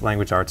both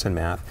language arts and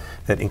math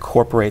that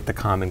incorporate the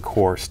Common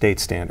Core state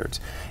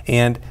standards.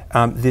 And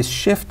this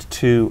shift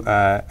to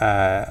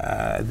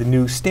the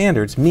new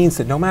standards means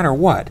that no matter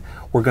what,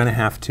 we're going to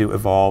have to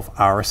evolve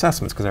our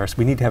assessments, because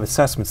we need to have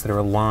assessments that are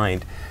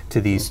aligned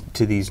to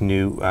these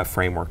new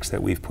frameworks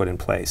that we've put in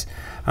place.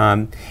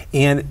 And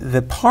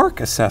the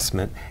PARCC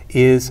assessment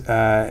is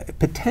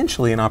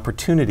potentially an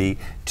opportunity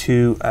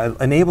to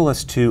enable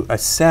us to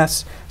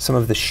assess some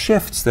of the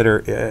shifts that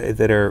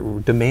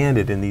are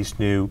demanded in these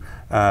new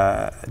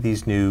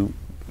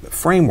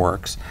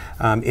frameworks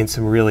in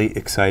some really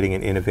exciting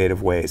and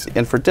innovative ways.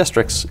 And for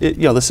districts,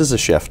 this is a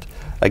shift.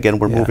 Again,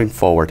 we're moving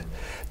forward.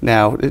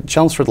 Now,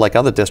 Chelmsford, like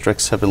other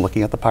districts, have been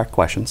looking at the PARCC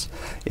questions,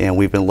 and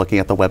we've been looking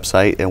at the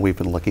website, and we've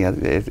been looking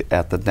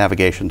at the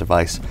navigation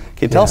device. Can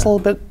you tell us a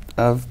little bit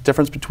of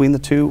difference between the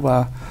two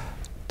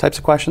types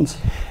of questions?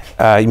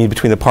 You mean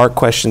between the PARCC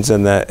questions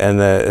and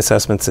the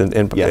assessments in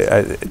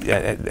Yes.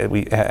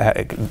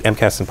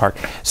 MCAS and PARCC?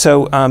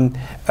 So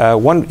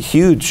one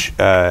huge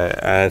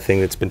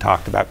thing that's been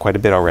talked about quite a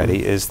bit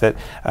already is that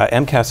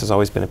MCAS has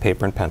always been a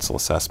paper and pencil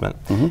assessment,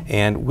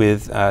 and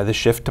with the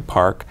shift to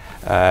PARCC,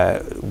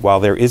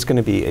 while there is going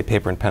to be a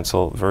paper and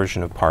pencil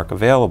version of PARCC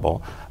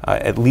available,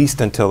 at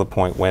least until the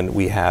point when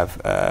we have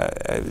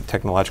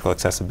technological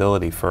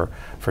accessibility for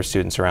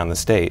students around the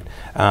state.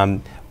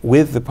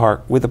 With the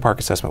PARCC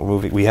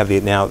assessment, we have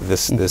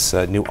this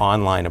new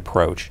online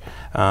approach,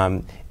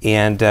 and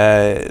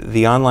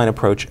the online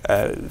approach,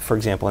 for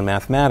example, in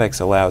mathematics,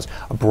 allows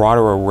a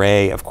broader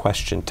array of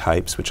question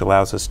types, which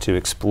allows us to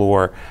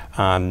explore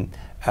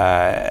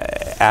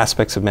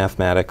aspects of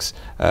mathematics,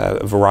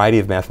 a variety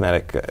of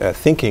mathematic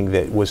thinking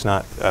that was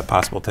not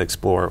possible to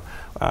explore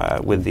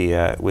with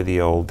the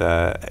old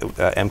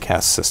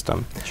MCAS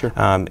system. Sure.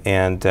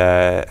 And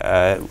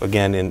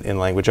again, in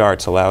language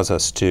arts, allows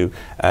us to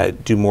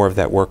do more of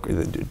that work,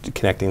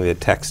 connecting the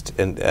text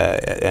and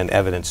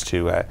evidence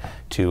to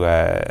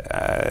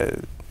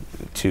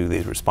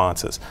these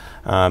responses.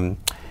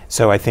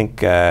 So I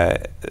think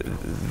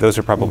those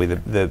are probably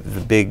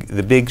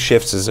the big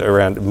shifts is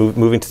around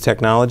moving to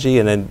technology,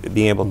 and then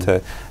being able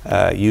to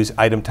use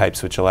item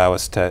types which allow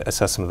us to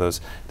assess some of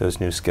those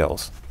new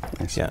skills.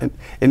 Nice. Yeah.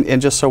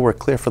 And just so we're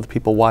clear for the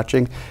people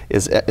watching,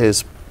 is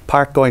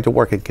PARCC going to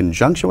work in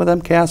conjunction with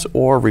MCAS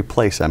or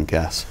replace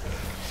MCAS?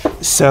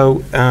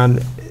 So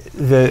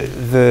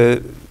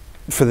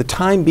for the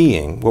time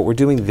being, what we're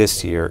doing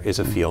this year is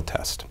a field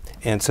test.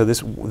 And so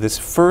this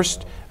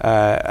first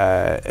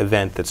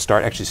event that's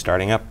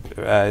starting up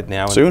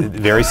now,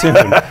 very soon,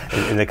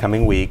 in the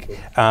coming week,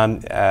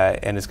 and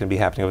it's going to be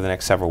happening over the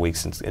next several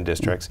weeks in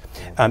districts,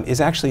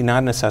 is actually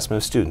not an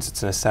assessment of students.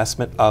 It's an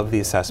assessment of the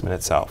assessment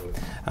itself.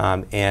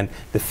 And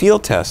the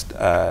field test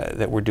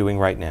that we're doing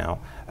right now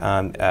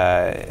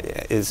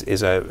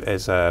is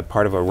a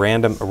part of a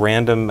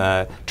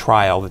random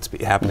trial that's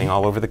happening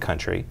all over the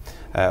country.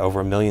 Over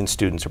 1 million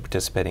students are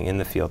participating in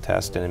the field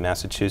test, and in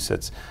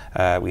Massachusetts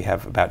we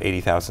have about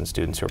 80,000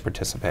 students who are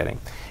participating.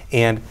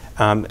 And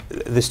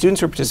the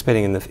students who are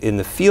participating in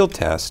the field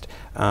test,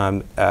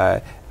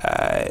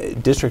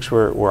 districts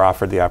were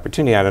offered the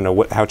opportunity. I don't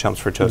know how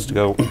Chelmsford chose to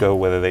go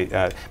whether they,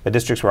 but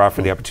districts were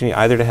offered the opportunity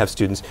either to have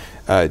students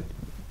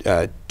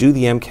do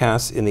the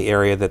MCAS in the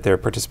area that they're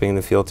participating in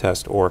the field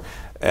test, or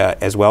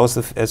as well as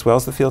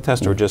the field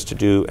test, or just to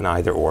do an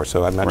either or.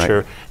 So I'm not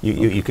sure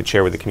you could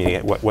share with the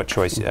community what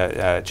choice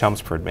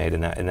Chelmsford made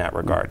in that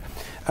regard.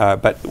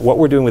 But what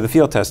we're doing with the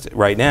field test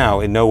right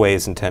now in no way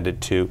is intended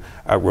to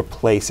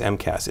replace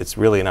MCAS. It's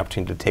really an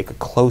opportunity to take a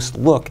close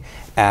look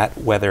at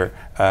whether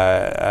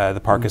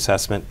the PARCC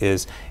assessment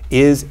is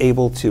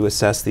able to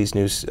assess these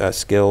new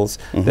skills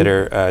that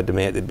are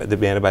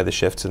demanded by the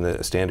shifts in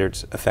the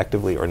standards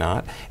effectively or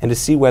not, and to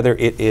see whether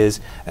it is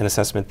an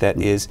assessment that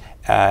is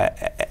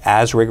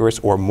as rigorous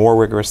or more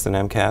rigorous than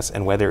MCAS,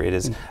 and whether it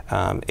is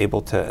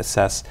able to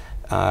assess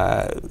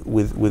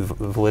with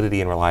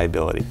validity and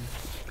reliability.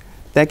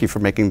 Thank you for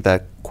making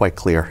that quite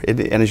clear.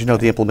 And as you know,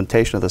 the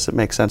implementation of this, it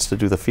makes sense to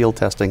do the field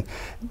testing,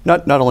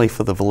 not only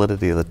for the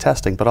validity of the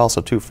testing, but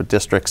also too for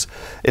districts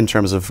in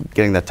terms of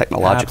getting that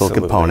technological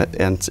component.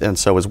 And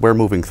so as we're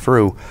moving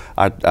through,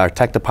 our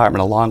tech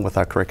department, along with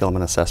our curriculum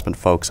and assessment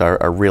folks,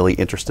 are really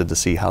interested to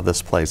see how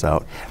this plays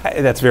out.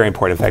 That's very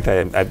important. In fact,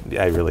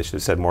 I really should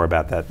have said more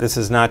about that. This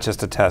is not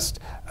just a test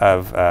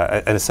of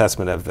an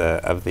assessment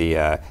of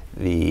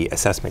the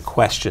assessment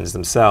questions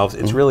themselves.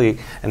 It's really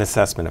an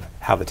assessment of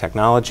how the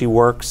technology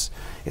works.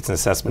 It's an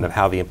assessment of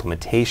how the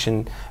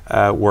implementation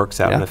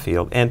works out in the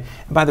field. And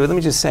by the way, let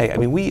me just say, I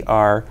mean,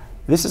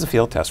 this is a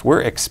field test.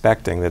 We're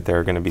expecting that there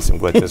are going to be some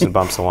glitches and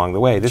bumps along the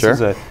way. This is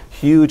a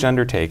huge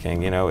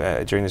undertaking. You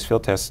know, during this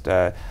field test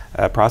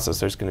process,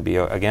 there's going to be,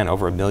 again,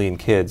 over 1 million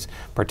kids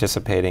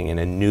participating in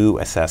a new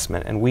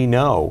assessment. And we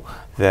know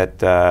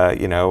that,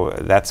 you know,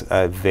 that's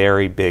a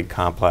very big,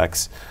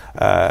 complex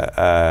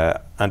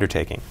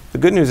undertaking. The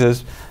good news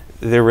is,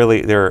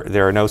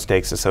 there are no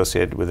stakes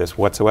associated with this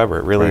whatsoever.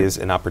 It really is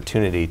an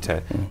opportunity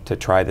to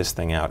try this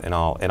thing out in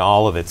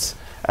all of its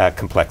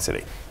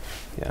complexity.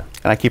 Yeah.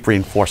 And I keep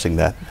reinforcing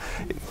that.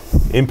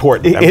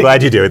 Important. I'm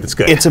glad you do it. That's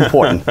good. It's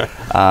important.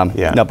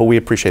 No, but we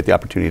appreciate the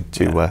opportunity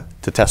to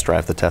test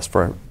drive the test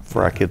for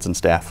our kids and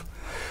staff.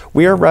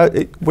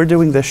 We're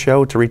doing this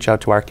show to reach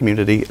out to our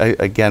community.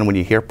 Again, when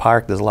you hear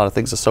PARCC, there's a lot of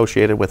things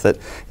associated with it,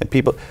 and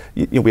people,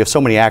 we have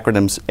so many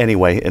acronyms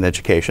anyway in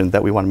education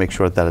that we want to make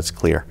sure that it's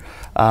clear.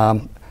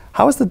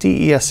 How is the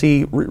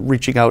DESE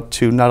reaching out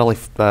to not only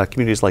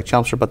communities like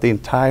Chelmsford, but the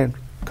entire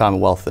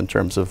Commonwealth in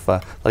terms of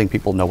letting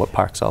people know what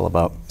PARCC's all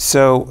about?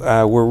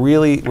 So we're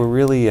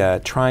really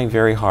trying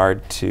very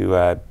hard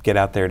to get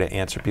out there to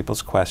answer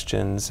people's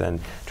questions and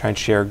try and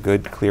share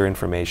good, clear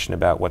information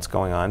about what's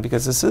going on,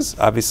 because this is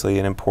obviously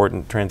an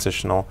important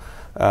transitional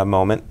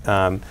moment.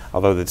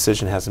 Although the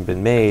decision hasn't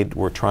been made,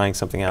 we're trying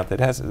something out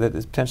that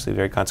is potentially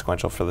very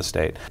consequential for the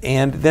state.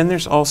 And then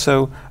there's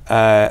also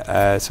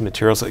some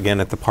materials, again,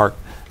 at the PARCC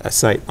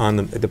site on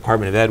the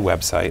Department of Ed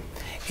website.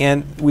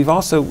 And we've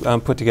also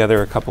put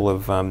together a couple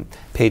of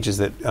pages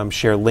that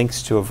share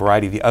links to a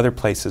variety of the other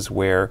places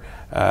where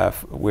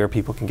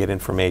people can get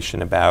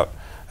information about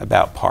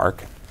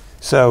PARCC.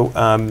 So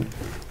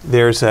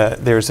there's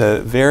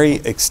a very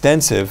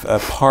extensive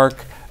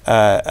PARCC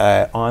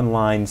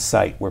online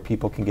site where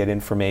people can get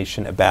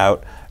information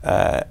about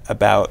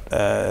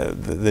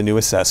the new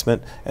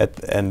assessment,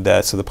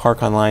 so the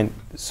PARCC online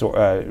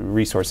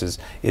resources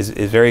is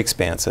very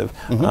expansive.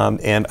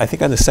 And I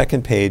think on the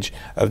second page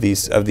of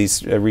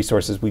these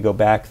resources, we go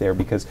back there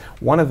because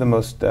one of the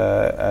most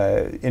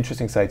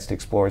interesting sites to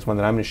explore is one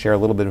that I'm going to share a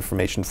little bit of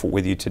information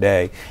with you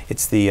today.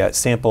 It's the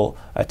sample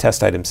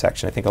test item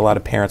section. I think a lot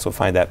of parents will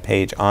find that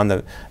page on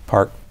the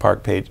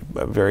PARCC page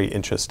very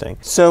interesting.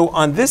 So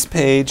on this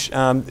page,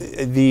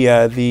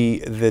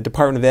 the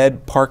Department of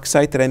Ed PARCC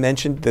site that I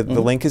mentioned, the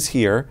link is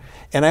here.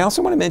 And I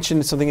also want to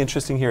mention something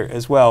interesting here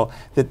as well,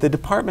 that the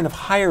Department of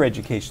Higher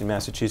Education in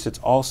Massachusetts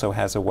also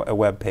has a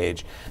web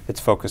page that's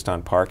focused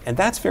on PARCC. And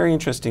that's very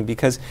interesting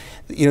because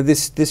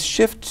this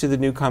shift to the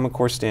new Common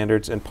Core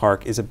standards and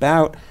PARCC is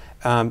about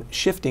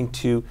shifting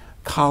to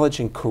college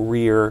and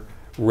career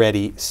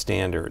ready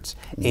standards.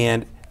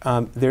 And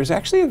there's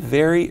actually a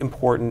very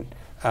important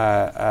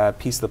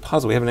piece of the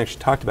puzzle we haven't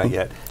actually talked about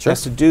yet. It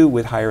has to do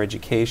with higher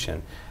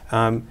education.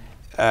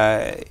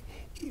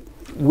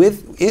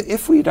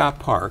 If we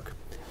adopt PARCC,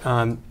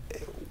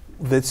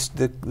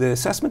 the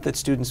assessment that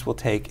students will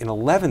take in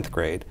 11th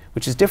grade,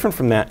 which is different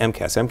from that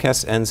MCAS.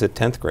 MCAS ends at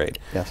 10th grade.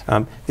 Yes.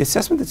 The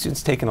assessment that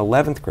students take in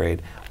 11th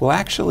grade will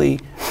actually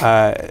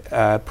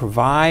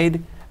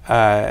provide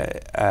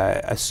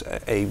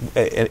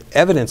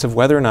evidence of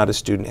whether or not a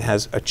student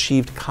has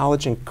achieved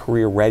college and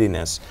career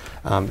readiness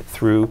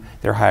through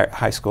their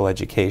high school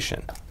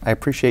education. I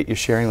appreciate you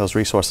sharing those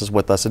resources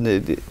with us and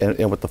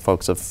with the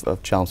folks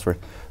of Chelmsford.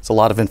 There's a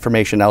lot of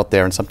information out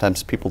there, and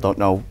sometimes people don't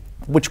know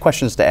which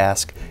questions to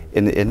ask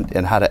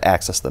and how to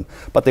access them.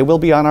 But they will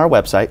be on our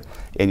website,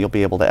 and you'll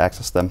be able to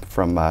access them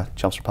from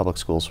Chelmsford Public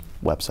Schools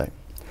website.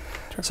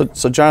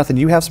 So Jonathan,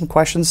 you have some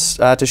questions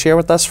to share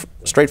with us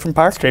straight from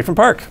PARCC? Straight from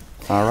PARCC.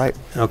 All right.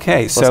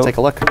 Okay, so let's take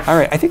a look. All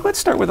right, I think let's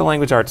start with the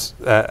language arts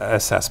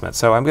assessment.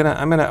 So I'm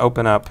gonna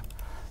open up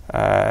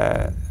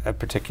a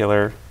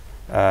particular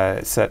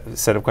set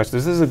of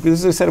questions. This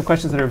is a set of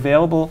questions that are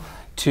available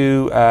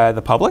to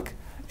the public,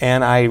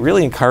 and I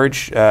really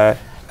encourage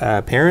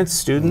parents,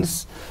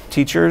 students,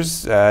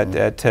 teachers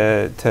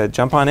to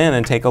jump on in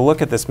and take a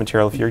look at this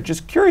material if you're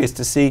just curious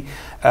to see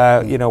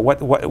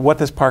what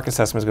this PARCC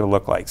assessment is going to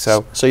look like.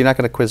 So you're not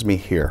going to quiz me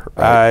here,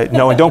 right?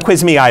 No, and don't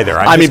quiz me either.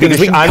 I'm just going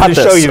to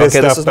show you this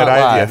stuff.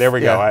 Yeah, there we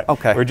go.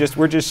 Okay. We're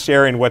just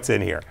sharing what's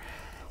in here.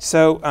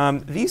 So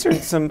these are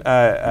some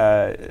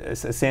a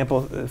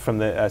sample from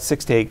the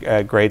 6th to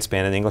 8th grade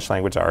span in English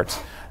language arts.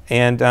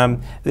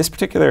 And this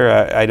particular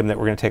item that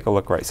we're going to take a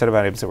look set of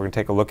items that we're going to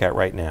take a look at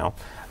right now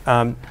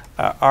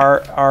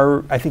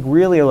are I think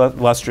really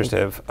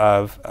illustrative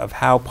of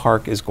how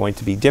PARCC is going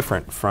to be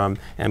different from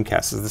MCAS.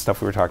 This is the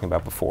stuff we were talking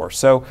about before.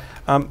 So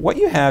what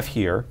you have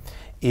here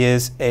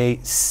is a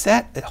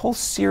whole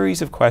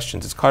series of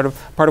questions. It's part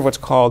of what's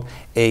called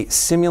a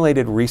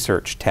simulated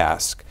research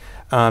task.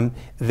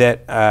 That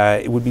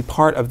it would be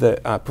part of the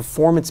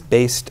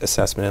performance-based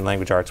assessment in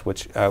language arts,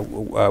 which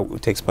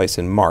takes place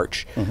in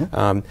March.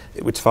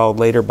 It's followed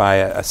later by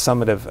a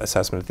summative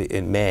assessment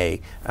in May,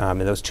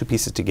 and those two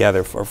pieces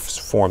together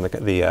form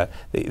the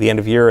end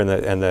of year and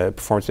the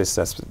performance-based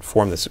assessment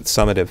form this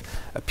summative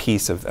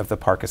piece of the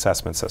PARCC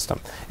assessment system.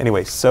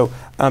 Anyway, so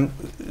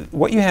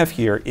what you have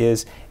here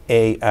is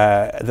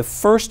the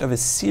first of a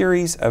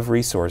series of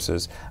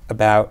resources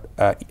about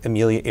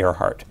Amelia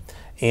Earhart.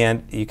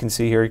 And you can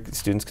see here,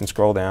 students can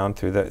scroll down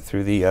through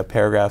the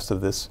paragraphs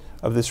of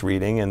this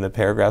reading, and the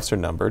paragraphs are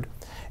numbered.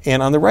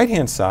 And on the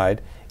right-hand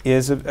side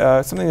is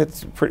something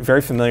that's very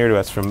familiar to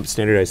us from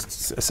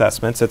standardized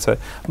assessments. It's a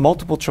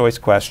multiple choice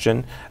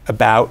question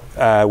about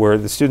where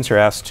the students are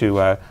asked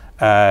to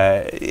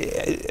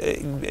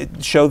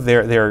show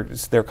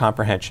their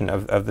comprehension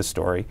of the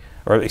story,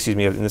 or excuse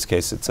me, in this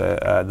case, it's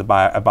a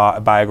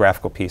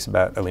biographical piece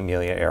about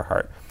Amelia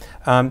Earhart.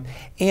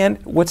 And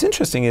what's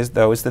interesting is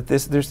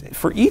that there's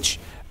for each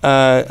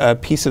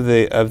piece of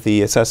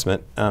the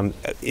assessment,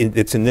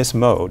 it's in this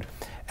mode.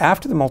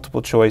 After the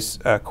multiple choice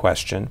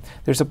question,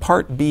 there's a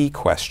Part B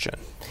question.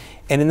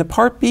 And in the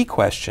Part B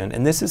question,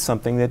 and this is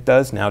something that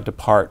does now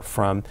depart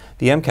from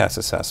the MCAS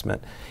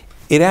assessment,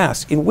 it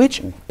asks, in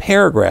which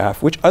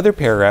other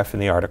paragraph in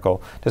the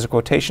article does a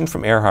quotation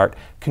from Earhart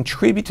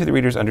contribute to the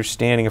reader's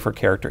understanding of her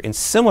character in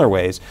similar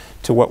ways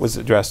to what was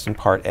addressed in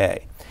Part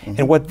A?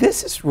 And what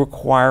this is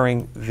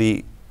requiring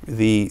the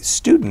the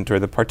student or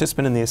the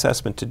participant in the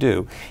assessment to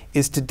do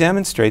is to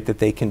demonstrate that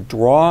they can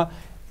draw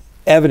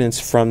evidence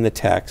from the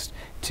text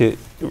to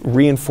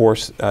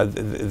reinforce their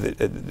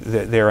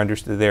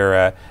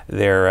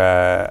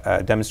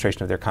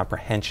demonstration of their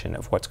comprehension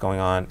of what's going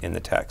on in the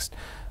text.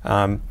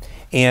 I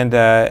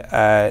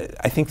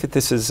think that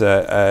this is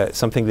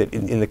something that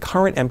in the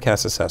current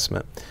MCAS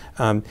assessment,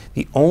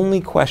 the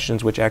only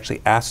questions which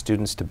actually ask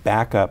students to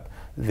back up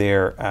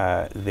their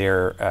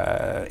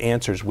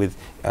answers with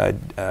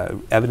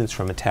evidence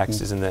from a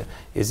text is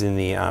in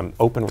the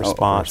open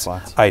response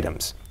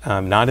items,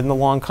 not in the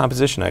long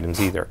composition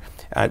items either.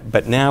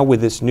 But now with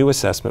this new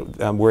assessment,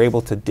 we're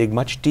able to dig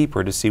much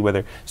deeper to see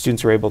whether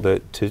students are able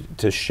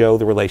to show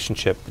the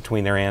relationship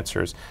between their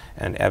answers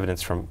and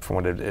evidence from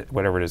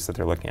whatever it is that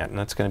they're looking at. And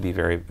that's going to be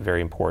very,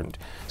 very important.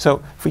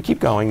 So if we keep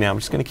going now, I'm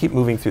just going to keep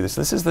moving through this.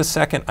 This is the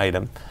second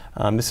item.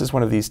 This is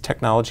one of these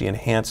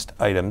technology-enhanced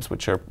items,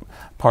 which are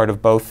part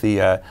of both the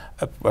a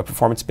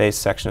performance-based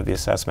section of the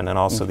assessment and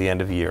also the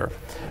end of year.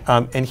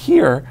 And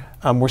here,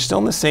 we're still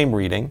in the same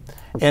reading.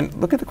 And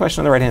look at the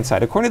question on the right-hand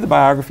side. According to the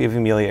biography of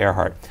Amelia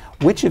Earhart,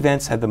 which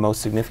events had the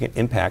most significant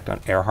impact on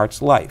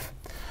Earhart's life?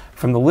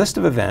 From the list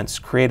of events,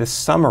 create a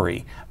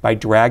summary by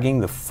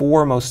dragging the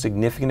 4 most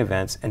significant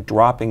events and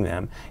dropping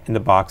them in the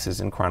boxes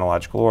in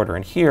chronological order.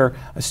 And here,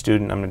 a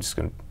student, I'm just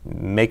going to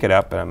make it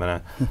up, but I'm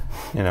going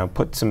to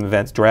put some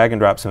events, drag and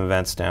drop some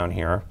events down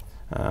here.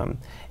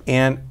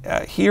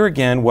 Here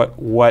again,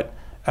 what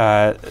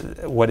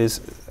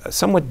is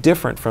somewhat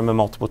different from a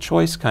multiple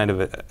choice kind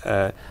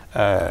of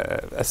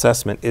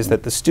assessment is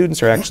that the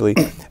students are actually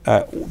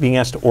being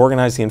asked to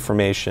organize the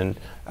information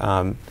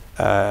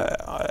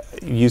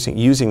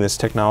using this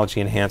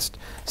technology-enhanced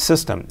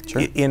system.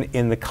 Sure.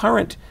 In the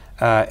current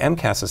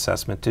MCAS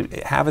assessment, to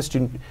have a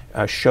student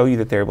show you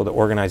that they're able to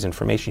organize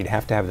information, you'd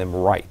have to have them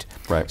write.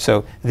 Right.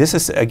 So this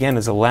is, again,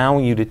 is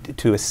allowing you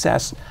to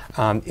assess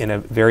in a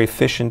very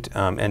efficient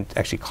and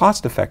actually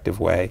cost-effective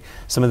way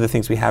some of the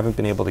things we haven't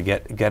been able to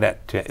get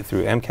at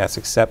through MCAS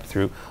except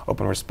through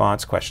open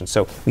response questions.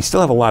 So we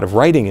still have a lot of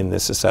writing in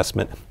this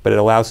assessment, but it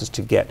allows us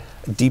to get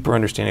a deeper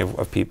understanding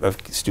of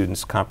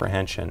students'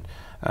 comprehension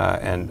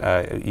and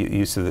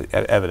use of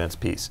the evidence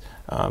piece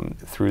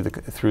through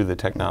the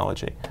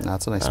technology.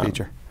 That's a nice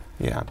feature.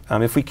 Yeah.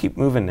 If we keep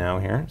moving now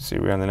here, see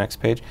we're on the next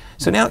page.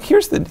 So now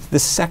here's the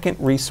second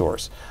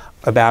resource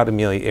about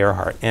Amelia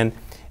Earhart,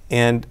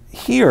 and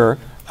here,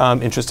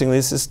 interestingly,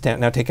 this is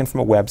now taken from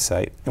a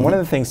website. And one of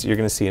the things that you're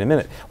going to see in a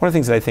minute, one of the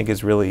things that I think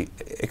is really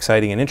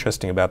exciting and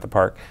interesting about the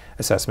PARCC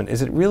assessment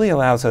is it really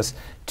allows us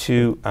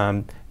to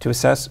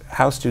assess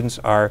how students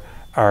are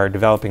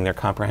developing their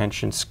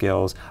comprehension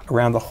skills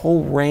around the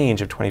whole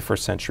range of 21st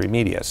century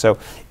media. So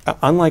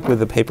unlike with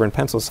the paper and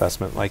pencil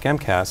assessment like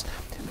MCAS,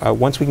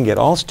 once we can get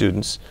all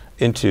students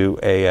into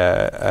a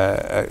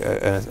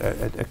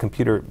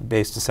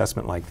computer-based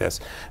assessment like this,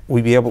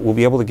 we'll be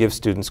able to give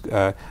students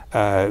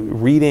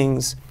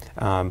readings,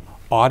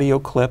 audio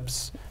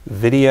clips,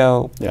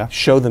 video,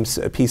 show them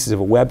pieces of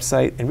a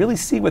website, and really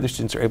see whether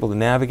students are able to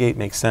navigate,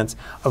 make sense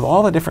of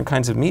all the different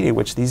kinds of media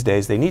which these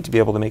days they need to be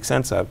able to make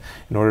sense of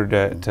in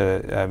order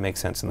to make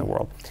sense in the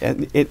world.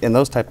 And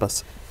those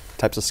types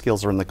of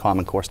skills are in the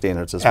Common Core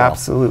standards as well.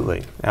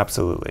 Absolutely,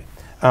 absolutely.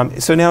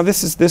 So now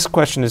this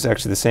question is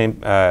actually the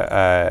same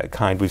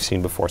kind we've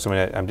seen before, so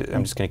I'm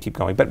just going to keep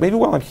going. But maybe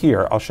while I'm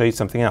here, I'll show you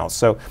something else.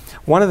 So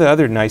one of the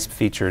other nice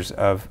features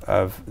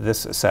of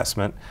this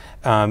assessment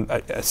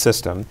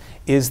system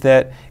is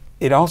that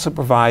it also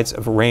provides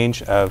a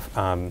range of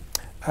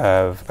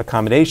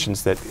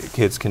accommodations that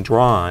kids can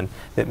draw on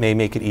that may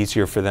make it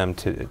easier for them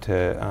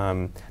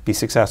to be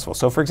successful.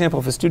 So for example,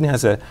 if a student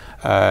has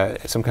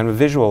some kind of a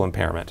visual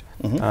impairment,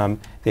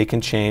 they can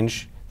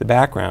change the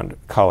background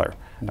color.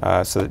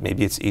 So that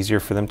maybe it's easier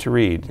for them to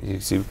read.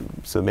 You see,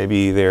 so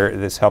maybe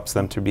this helps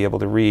them to be able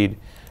to read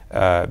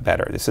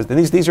better.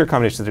 These are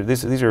accommodations.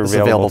 These are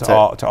available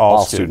to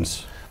all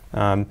students.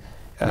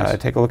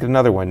 Take a look at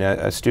another one.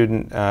 A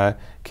student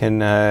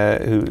can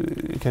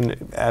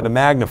add a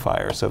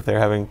magnifier. So if they're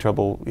having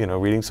trouble,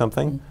 reading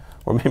something,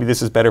 or maybe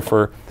this is better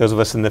for those of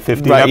us in the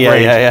 50 up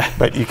range.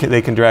 But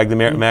they can drag the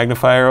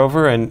magnifier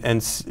over and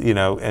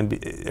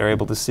are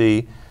able to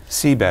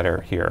see better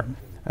here.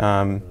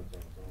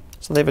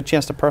 So they have a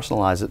chance to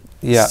personalize it,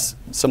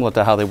 similar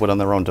to how they would on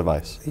their own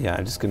device. Yeah,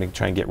 I'm just going to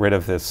try and get rid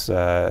of this,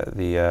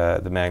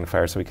 the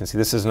magnifier, so we can see.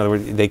 This is another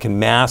word. They can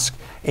mask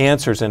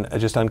answers and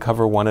just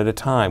uncover one at a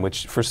time,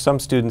 which for some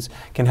students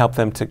can help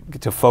them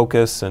to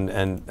focus and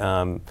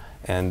can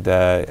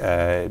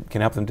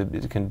help them to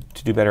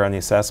do better on the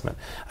assessment.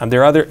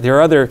 There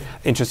are other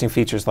interesting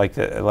features like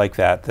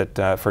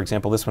that. For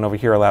example, this one over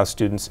here allows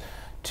students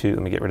to.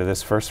 Let me get rid of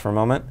this first for a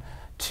moment.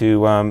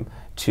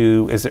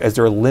 As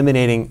they're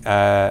eliminating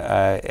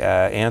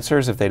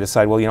answers, if they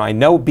decide, well, I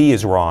know B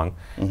is wrong,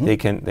 they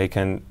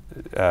can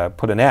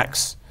put an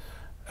X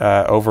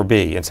over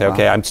B and say,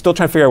 okay, I'm still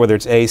trying to figure out whether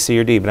it's A, C,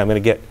 or D, but I'm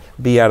going to get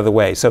B out of the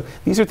way. So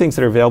these are things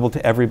that are available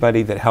to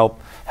everybody that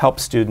help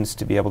students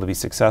to be able to be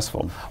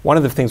successful. One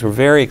of the things we're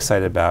very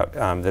excited about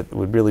that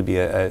would really be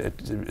a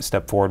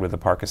step forward with the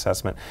PARCC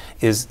assessment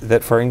is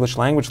that for English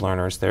language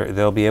learners,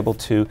 they'll be able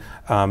to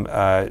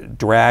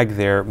drag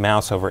their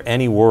mouse over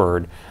any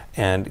word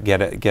and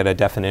get a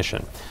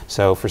definition.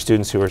 So for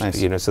students who are,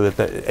 nice. So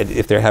that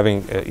if they're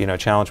having a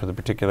challenge with a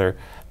particular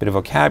bit of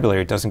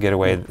vocabulary, it doesn't get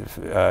away,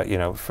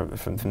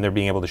 from their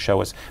being able to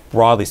show us,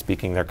 broadly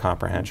speaking, their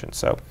comprehension.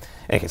 So,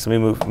 okay, so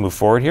let me move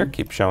forward here.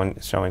 Keep showing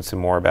some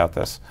more about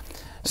this.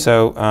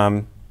 So,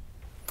 hold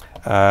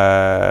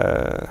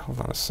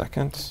on a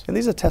second. And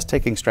these are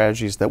test-taking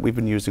strategies that we've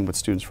been using with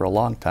students for a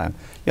long time.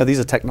 These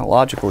are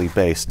technologically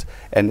based,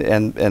 and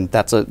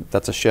that's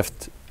a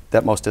shift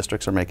that most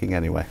districts are making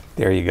anyway.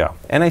 There you go.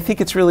 And I think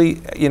it's really,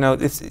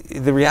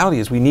 the reality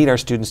is we need our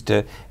students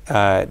to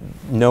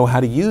know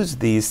how to use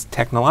these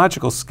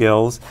technological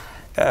skills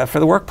for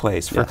the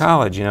workplace, for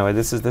college.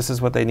 This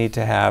is what they need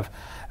to have.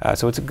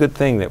 So it's a good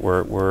thing that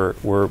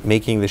we're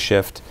making the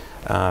shift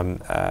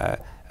to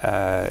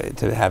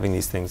having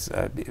these things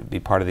be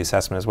part of the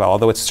assessment as well.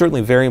 Although it's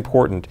certainly very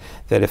important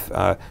that if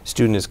a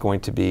student is going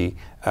to be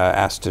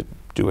asked to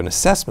do an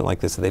assessment like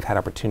this, that they've had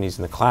opportunities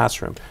in the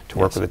classroom to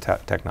work with the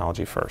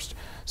technology first.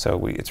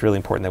 So it's really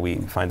important that we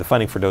find the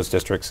funding for those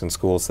districts and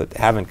schools that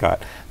haven't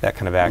got that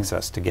kind of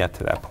access to get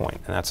to that point.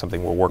 And that's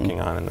something we're working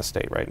on in the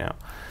state right now.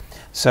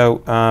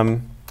 So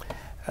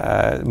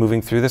moving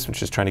through this, I'm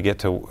just trying to get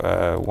to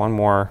one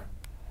more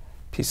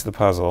piece of the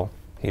puzzle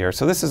here.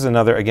 So this is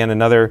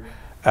another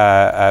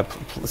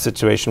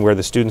situation where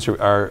the students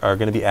are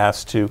going to be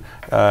asked to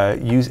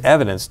use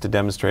evidence to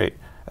demonstrate,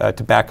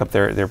 to back up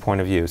their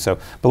point of view. So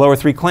below are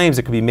 3 claims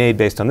that could be made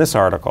based on this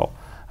article.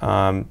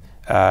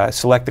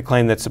 Select the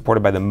claim that's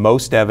supported by the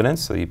most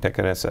evidence. So you pick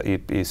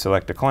you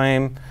select a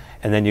claim,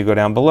 and then you go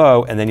down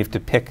below, and then you have to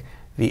pick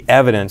the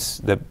evidence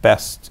that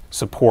best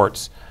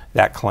supports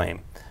that claim,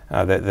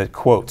 the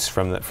quotes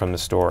from the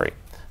story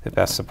that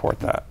best support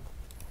that.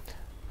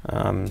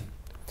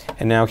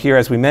 And now here,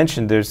 as we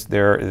mentioned,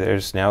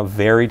 there's now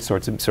varied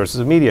sources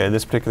of media. In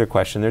this particular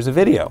question, there's a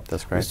video.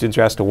 That's great. The students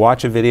are asked to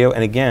watch a video,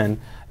 and again,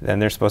 then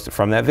they're supposed to,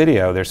 from that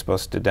video, they're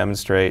supposed to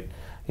demonstrate,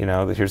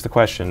 here's the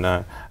question.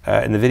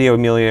 In the video,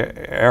 Amelia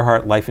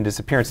Earhart, Life and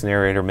Disappearance, the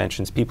narrator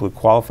mentions people who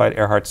qualified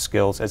Earhart's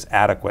skills as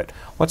adequate.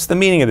 What's the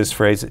meaning of this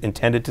phrase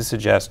intended to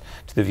suggest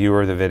to the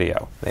viewer of the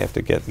video? They have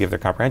to give their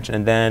comprehension,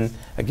 and then,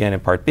 again, in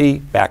part B,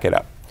 back it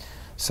up.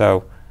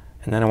 So,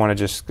 and then I want to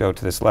just go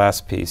to this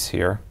last piece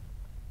here.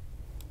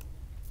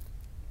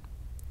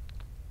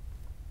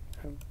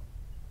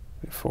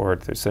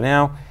 Forward through. So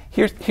now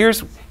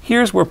here's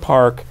where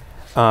PARCC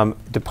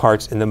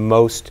departs in the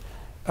most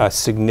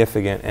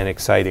significant and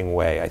exciting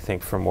way, I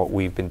think, from what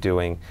we've been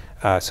doing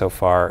so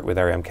far with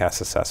our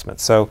MCAS assessment.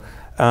 So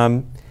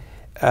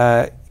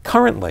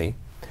currently,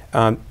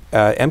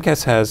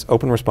 MCAS has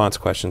open response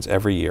questions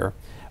every year,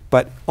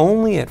 but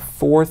only at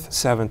 4th,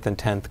 7th, and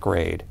 10th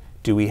grade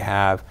do we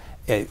have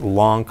a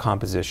long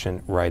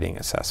composition writing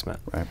assessment.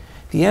 Right.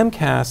 The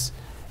MCAS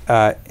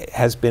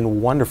has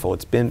been wonderful.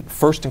 It's been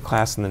first in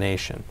class in the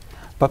nation.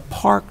 But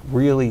PARCC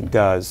really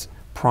does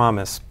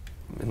promise,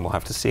 and we'll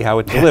have to see how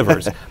it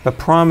delivers, but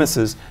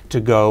promises to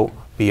go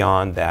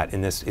beyond that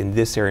in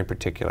this area in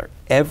particular.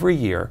 Every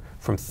year,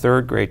 from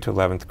 3rd grade to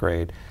 11th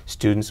grade,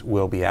 students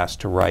will be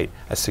asked to write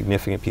a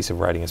significant piece of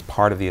writing as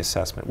part of the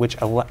assessment,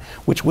 which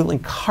will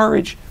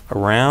encourage,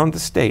 around the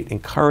state,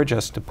 encourage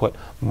us to put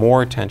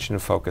more attention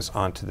and focus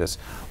onto this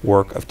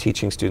work of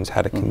teaching students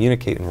how to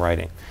communicate in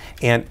writing.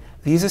 And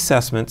these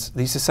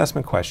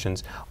assessment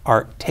questions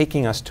are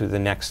taking us to the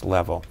next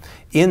level.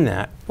 In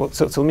that,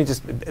 so let me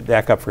just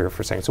back up for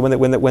a second. So when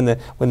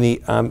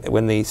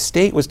the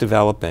state was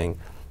developing,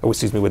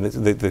 when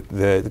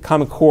the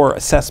Common Core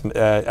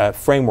assessment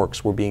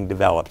frameworks were being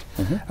developed,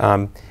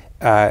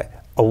 a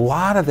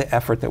lot of the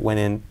effort that went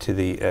into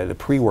the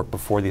pre-work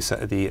before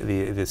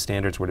the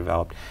standards were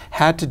developed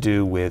had to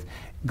do with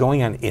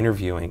going on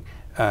interviewing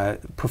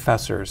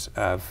professors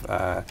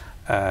of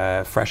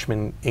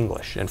freshman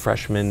English and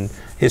freshman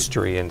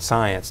history and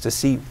science to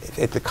see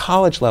at the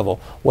college level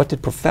what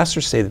did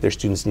professors say that their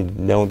students need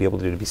to know and be able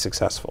to do to be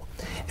successful.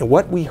 And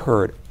what we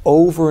heard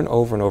over and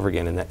over and over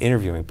again in that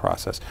interviewing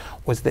process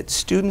was that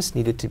students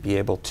needed to be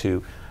able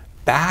to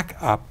back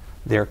up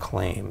their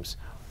claims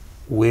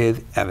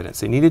with evidence.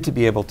 They needed to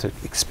be able to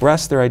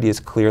express their ideas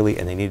clearly,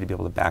 and they needed to be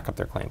able to back up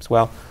their claims.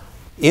 Well,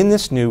 in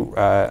this new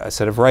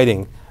set of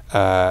writing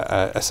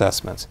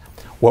assessments,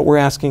 what we're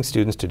asking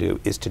students to do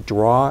is to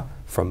draw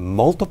from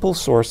multiple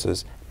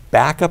sources,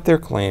 back up their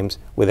claims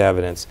with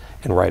evidence,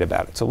 and write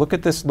about it. So look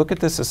at this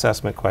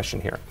assessment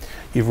question here.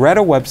 You've read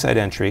a website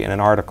entry and an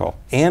article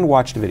and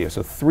watched a video,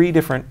 so 3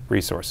 different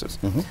resources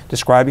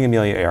describing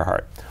Amelia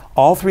Earhart.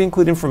 All 3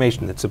 include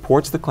information that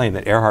supports the claim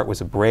that Earhart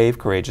was a brave,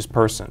 courageous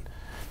person.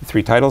 The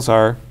 3 titles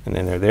are, and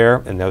then they're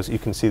there, and those you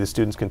can see the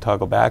students can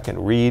toggle back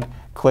and read,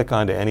 click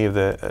onto any of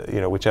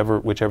the,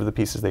 whichever the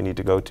pieces they need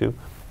to go to.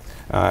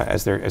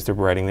 as they're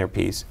writing their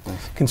piece.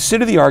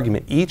 Consider the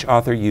argument each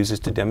author uses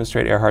to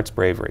demonstrate Earhart's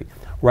bravery.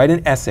 Write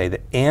an essay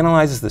that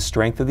analyzes the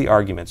strength of the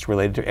arguments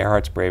related to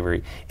Earhart's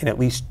bravery in at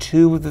least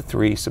 2 of the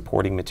 3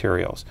 supporting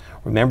materials.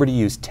 Remember to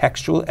use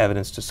textual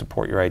evidence to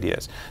support your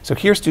ideas. So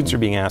here students are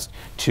being asked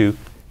to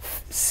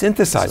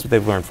synthesize what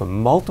they've learned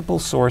from multiple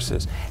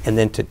sources and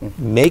then to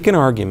make an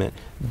argument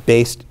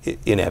based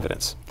in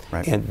evidence.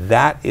 Right. And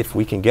that, if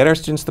we can get our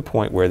students to the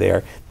point where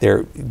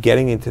they're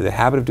getting into the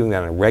habit of doing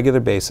that on a regular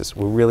basis,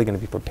 we're really going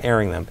to be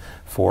preparing them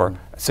for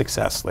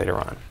success later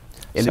on.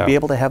 And to be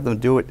able to have them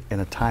do it in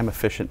a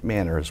time-efficient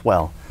manner as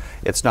well.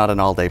 It's not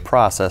an all-day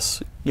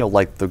process,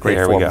 like the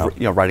grade 4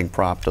 writing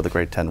prompt or the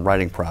grade 10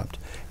 writing prompt.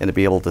 And to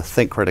be able to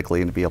think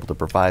critically and to be able to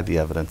provide the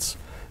evidence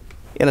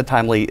in a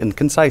timely and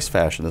concise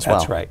fashion as well.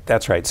 That's right.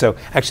 That's right. So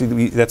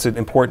actually, that's an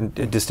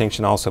important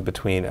distinction also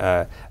between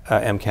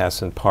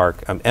MCAS and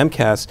PARCC.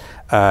 MCAS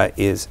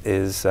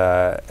is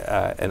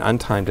an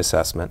untimed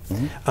assessment.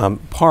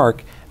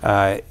 PARCC,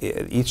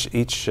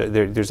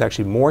 there's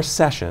actually more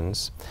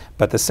sessions,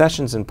 but the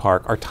sessions in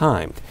PARCC are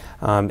timed.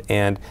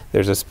 And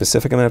there's a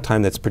specific amount of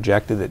time that's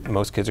projected that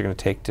most kids are going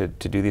to take to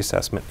do the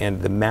assessment,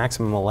 and the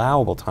maximum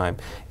allowable time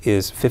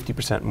is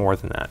 50% more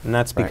than that. And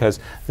that's because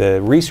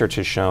the research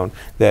has shown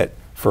that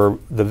for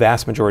the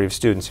vast majority of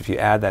students, if you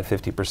add that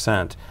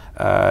 50%,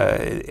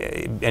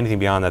 anything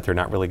beyond that, they're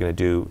not really going to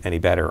do any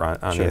better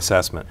on the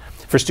assessment.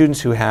 For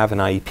students who have an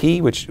IEP,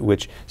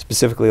 which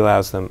specifically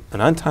allows them an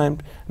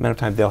untimed amount of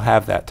time, they'll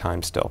have that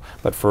time still.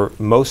 But for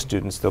most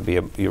students, there'll be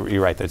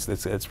you're right, that's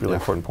a really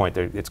important point.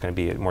 It's going to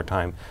be a more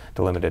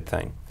time-delimited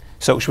thing.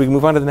 So should we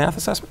move on to the math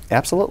assessment?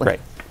 Absolutely. Great.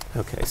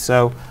 Okay,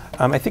 so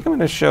I think I'm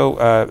going to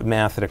show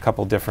math at a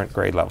couple different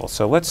grade levels.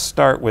 So let's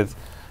start with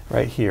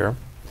right here.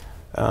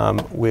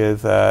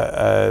 With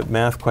a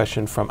math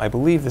question from, I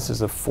believe this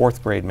is a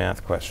 4th grade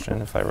math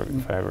question, if I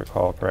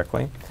recall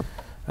correctly.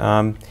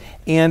 So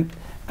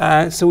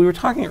we were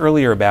talking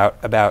earlier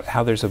about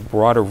how there's a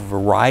broader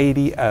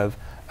variety of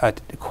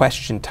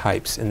question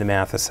types in the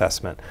math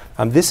assessment.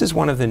 This is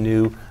one of the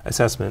new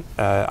assessment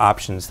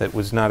options that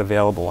was not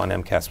available on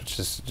MCAS, which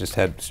just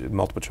had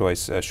multiple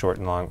choice, short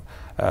and long,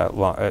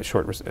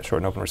 short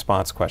and open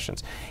response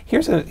questions.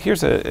 This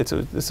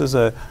is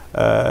a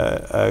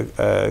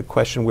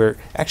question where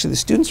actually the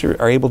students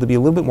are able to be a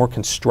little bit more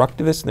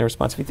constructivist in their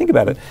response. If you think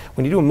about it,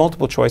 when you do a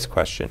multiple choice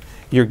question,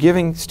 you're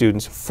giving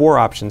students 4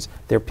 options,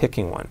 they're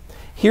picking one.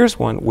 Here's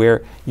one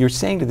where you're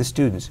saying to the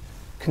students,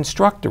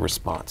 construct a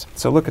response.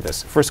 So look at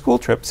this. For a school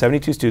trip,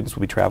 72 students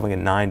will be traveling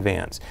in 9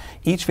 vans.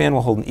 Each van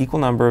will hold an equal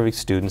number of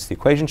students. The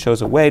equation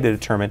shows a way to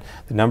determine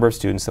the number of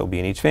students that will be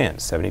in each van.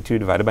 72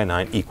 divided by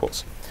 9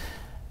 equals.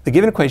 The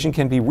given equation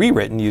can be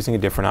rewritten using a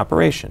different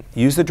operation.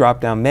 Use the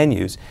drop-down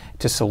menus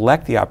to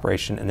select the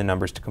operation and the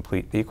numbers to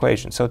complete the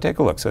equation. So take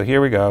a look. So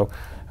here we go.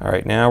 All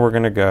right, now we're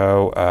going to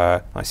go,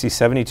 I see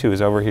 72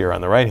 is over here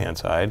on the right-hand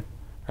side,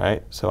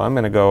 right? So I'm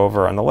going to go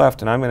over on the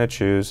left, and I'm going to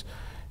choose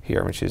here.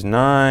 I'm going to choose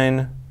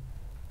 9.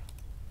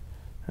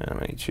 And I'm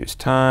going to choose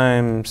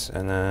times,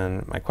 and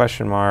then my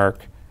question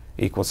mark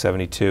equals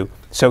 72.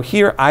 So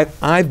here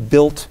I've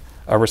built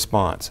a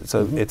response.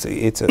 So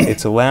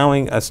it's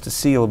allowing us to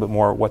see a little bit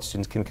more what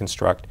students can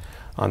construct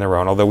on their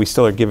own, although we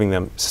still are giving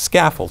them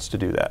scaffolds to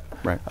do that.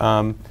 Right.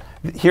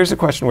 Here's a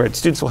question where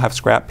students will have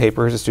scrap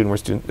paper. Here's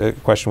a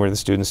question where the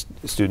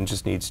student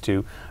just needs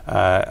to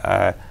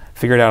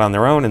figure it out on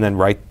their own and then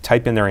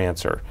type in their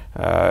answer.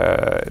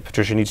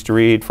 Patricia needs to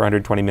read for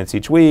 120 minutes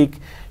each week.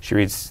 She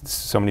reads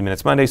so many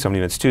minutes Monday, so many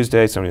minutes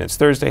Tuesday, so many minutes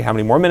Thursday. How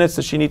many more minutes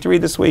does she need to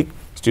read this week?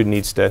 Student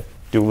needs to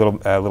do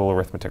a little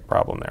arithmetic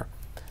problem there.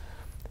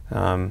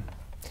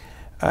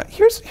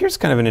 Here's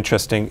kind of an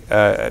interesting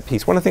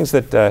piece. One of the things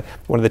that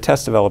one of the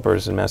test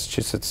developers in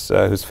Massachusetts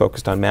who's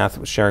focused on math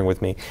was sharing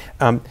with me,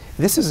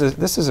 this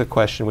is a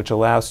question which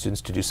allows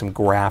students to do some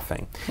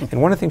graphing.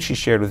 And one of the things she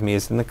shared with me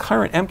is in the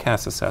current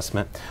MCAS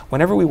assessment,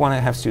 whenever we want to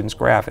have students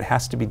graph, it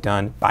has to be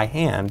done by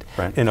hand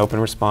in an open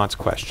response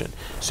question.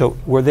 So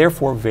we're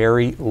therefore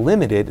very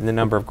limited in the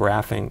number of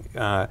graphing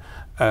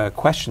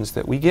questions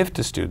that we give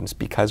to students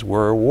because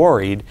we're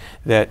worried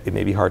that it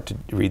may be hard to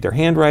read their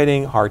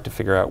handwriting, hard to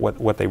figure out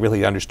what they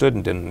really understood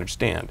and didn't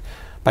understand.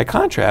 By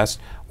contrast,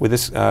 with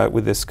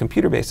this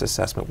computer-based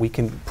assessment, we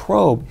can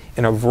probe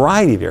in a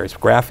variety of areas.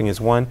 Graphing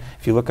is one.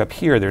 If you look up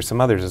here, there's some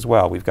others as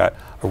well. We've got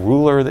a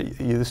ruler that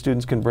the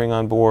students can bring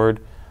on board,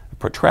 a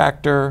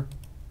protractor.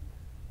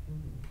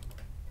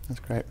 That's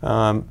great.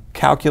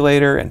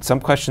 Calculator, and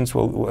some questions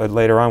will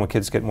later on when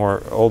kids get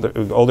older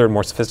and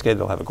more sophisticated,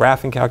 they'll have a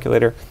graphing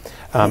calculator.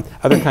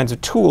 Other kinds of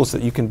tools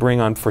that you can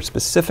bring on for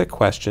specific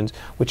questions,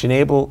 which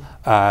enable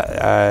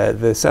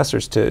the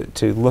assessors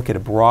to look at a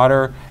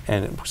broader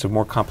and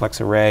more complex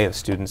array of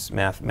students'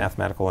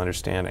 mathematical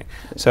understanding.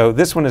 So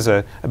this one is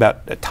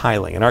about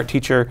tiling. An art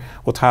teacher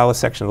will tile a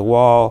section of the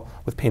wall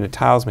with painted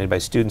tiles made by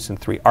students in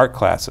 3 art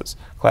classes.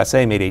 Class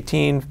A made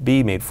 18,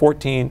 B made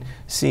 14,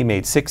 C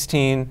made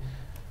 16.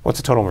 What's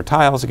the total number of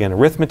tiles? Again,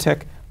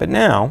 arithmetic. But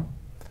now,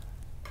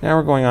 Now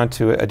we're going on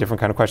to a different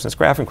kind of question, this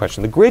graphing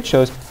question. The grid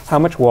shows how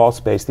much wall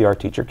space the art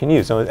teacher can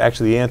use. So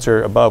actually the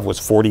answer above was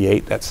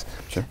 48. That's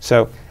sure.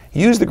 So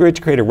use the grid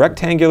to create a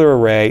rectangular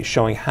array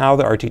showing how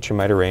the art teacher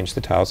might arrange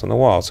the tiles on the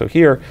wall. So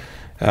here,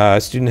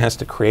 a student has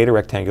to create a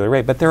rectangular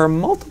array, but there are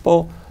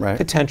multiple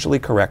potentially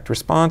correct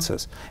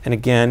responses. And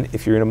again,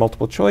 if you're in a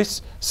multiple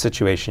choice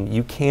situation,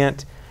 you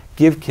can't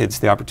give kids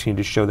the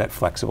opportunity to show that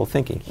flexible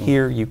thinking.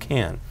 Here you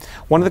can.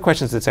 One of the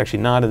questions that's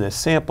actually not in this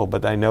sample,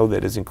 but I know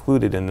that is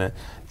included in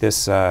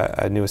this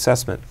new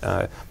assessment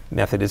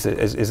method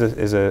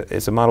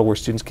is a model where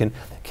students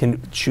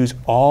can choose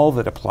all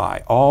that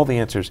apply, all the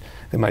answers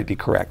that might be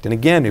correct. And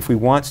again, if we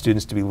want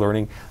students to be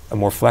learning a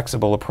more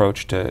flexible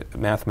approach to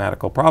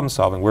mathematical problem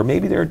solving, where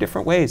maybe there are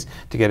different ways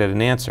to get at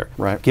an answer,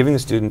 giving the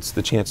students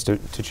the chance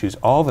to choose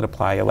all that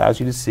apply allows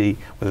you to see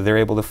whether they're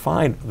able to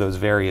find those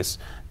various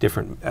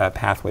different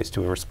pathways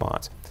to a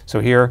response. So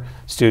here,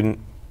 student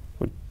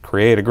would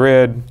create a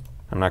grid.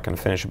 I'm not going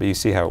to finish it, but you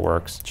see how it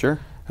works. Sure.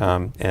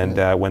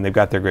 When they've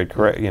got their grid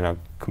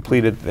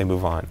completed, they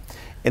move on.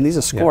 And these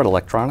are scored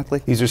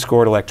electronically? These are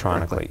scored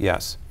electronically,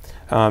 yes.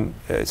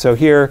 So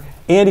here,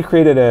 Andy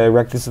created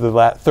this is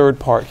the third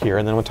part here,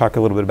 and then we'll talk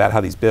a little bit about how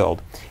these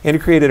build. Andy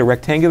created a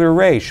rectangular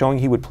array showing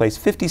he would place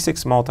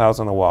 56 small tiles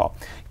on the wall.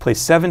 He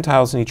placed 7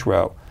 tiles in each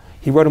row.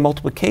 He wrote a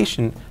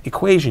multiplication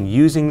equation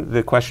using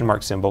the question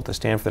mark symbol to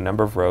stand for the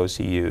number of rows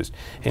he used.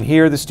 And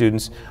here the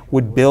students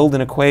would build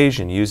an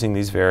equation using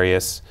these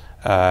various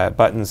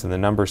buttons and the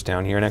numbers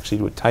down here, and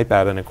actually would type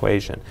out an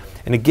equation.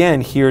 And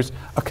again, here's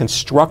a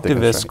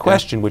constructivist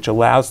question which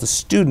allows the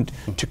student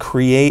to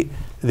create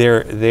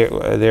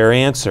their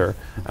answer,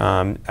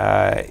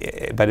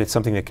 but it's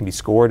something that can be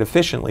scored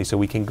efficiently so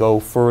we can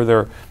go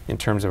further in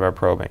terms of our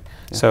probing.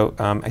 So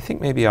I think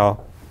maybe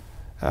I'll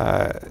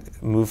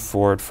move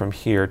forward from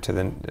here to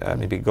the,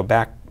 maybe go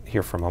back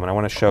here for a moment. I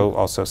want to show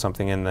also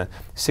something in the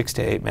 6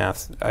 to 8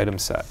 math item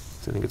set.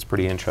 So I think it's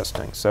pretty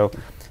interesting. So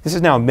this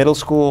is now middle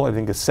school, I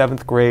think a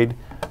 7th grade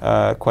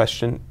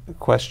question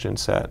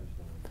set.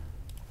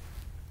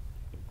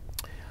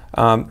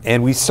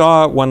 And we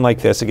saw one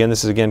like this. Again,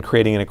 this is again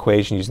creating an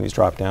equation using these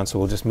drop downs, so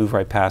we'll just move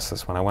right past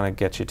this one. I want to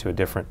get you to a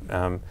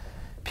different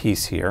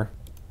piece here.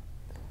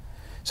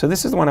 So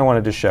this is the one I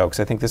wanted to show because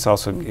I think this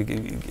also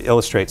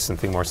illustrates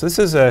something more. So this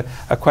is a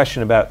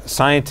question about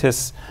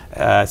scientists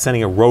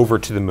sending a rover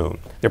to the moon.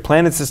 Their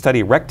plan is to study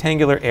a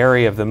rectangular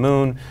area of the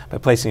moon by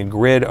placing a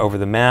grid over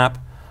the map.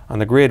 On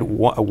the grid,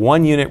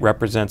 one unit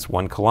represents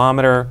 1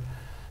 kilometer.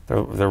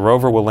 The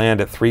rover will land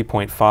at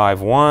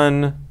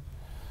 3.51.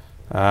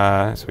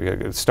 So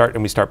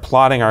we start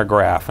plotting our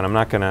graph, and I'm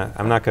not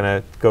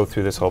gonna go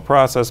through this whole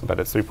process, but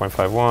it's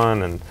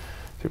 3.51 and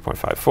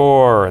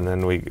 3.54, and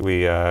then we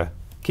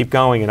keep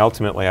going, and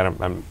ultimately,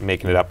 I'm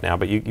making it up now,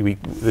 but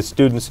the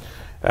students,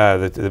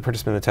 the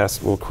participant in the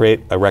test will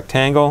create a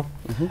rectangle.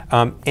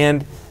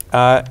 And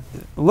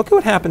look at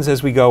what happens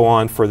as we go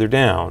on further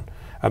down.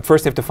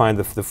 First, they have to find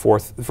the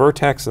 4th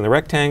vertex in the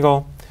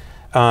rectangle.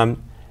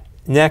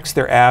 Next,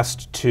 they're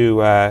asked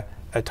to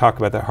talk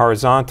about the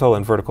horizontal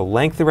and vertical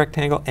length of the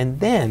rectangle, and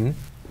then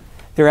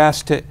they're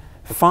asked to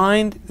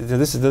find,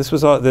 this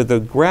was all, the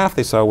graph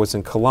they saw was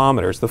in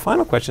kilometers. The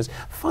final question is,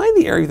 find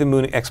the area of the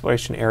moon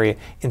exploration area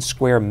in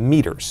square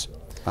meters.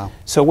 Wow.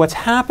 So what's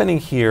happening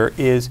here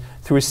is,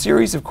 through a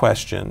series of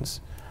questions,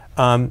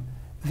 the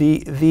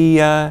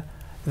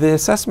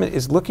assessment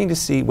is looking to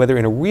see whether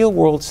in a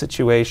real-world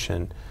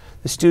situation,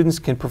 the students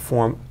can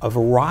perform a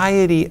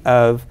variety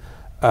of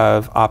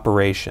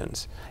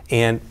operations.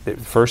 And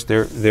first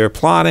they're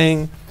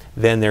plotting,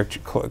 then they're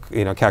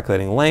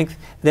calculating length,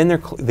 then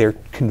they're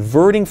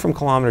converting from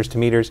kilometers to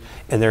meters,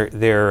 and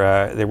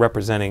they're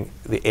representing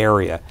the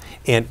area.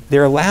 And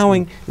they're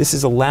allowing, this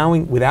is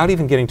allowing, without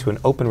even getting to an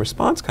open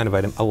response kind of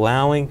item,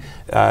 allowing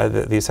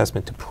the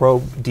assessment to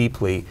probe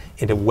deeply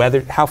into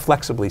how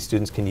flexibly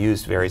students can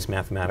use various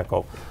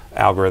mathematical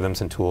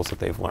algorithms and tools that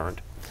they've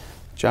learned.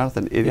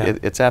 Jonathan,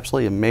 it's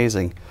absolutely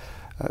amazing,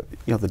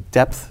 the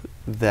depth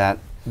that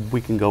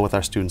we can go with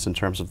our students in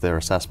terms of their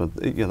assessment,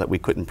 that we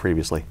couldn't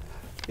previously.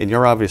 And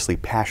you're obviously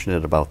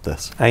passionate about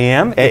this. I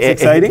am.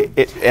 It's exciting.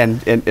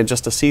 And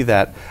just to see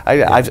that,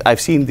 I've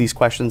seen these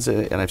questions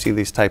and I've seen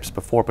these types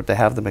before, but to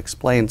have them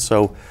explained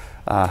so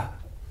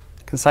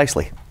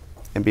concisely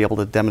and be able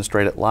to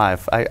demonstrate it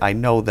live, I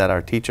know that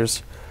our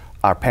teachers,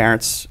 our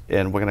parents,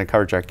 and we're going to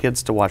encourage our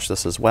kids to watch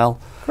this as well.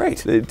 Great.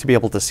 To be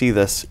able to see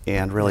this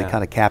and really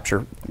kind of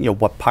capture,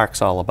 what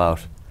PARCC's all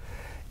about.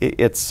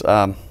 It's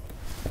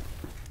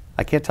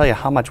I can't tell you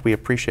how much we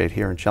appreciate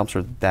here in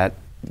Chelmstech that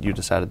you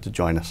decided to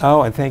join us.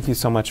 Oh, and thank you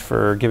so much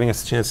for giving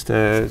us a chance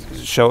to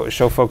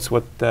show folks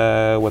what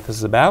this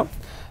is about.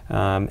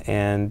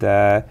 It's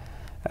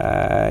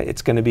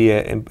going to be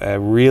a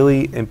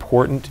really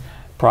important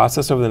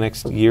process over the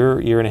next year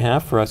and a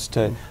half for us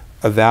to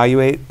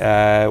evaluate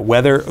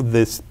whether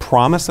this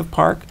promise of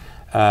PARCC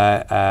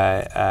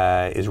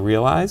is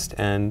realized,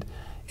 and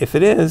if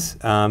it is,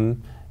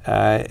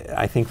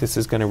 I think this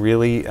is going to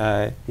really,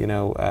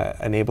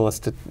 enable us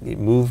to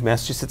move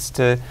Massachusetts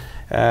to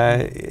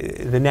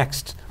the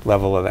next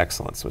level of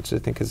excellence, which I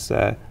think is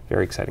a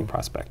very exciting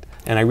prospect.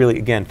 And I really,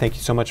 again, thank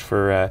you so much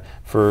for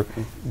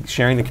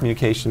sharing the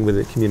communication with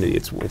the community.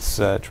 It's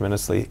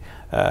tremendously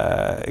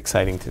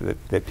exciting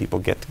that people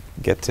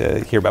get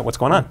to hear about what's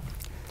going on.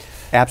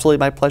 Absolutely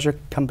my pleasure.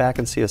 Come back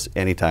and see us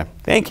anytime.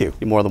 Thank you.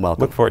 You're more than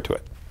welcome. Look forward to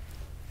it.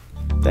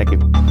 Thank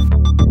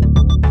you.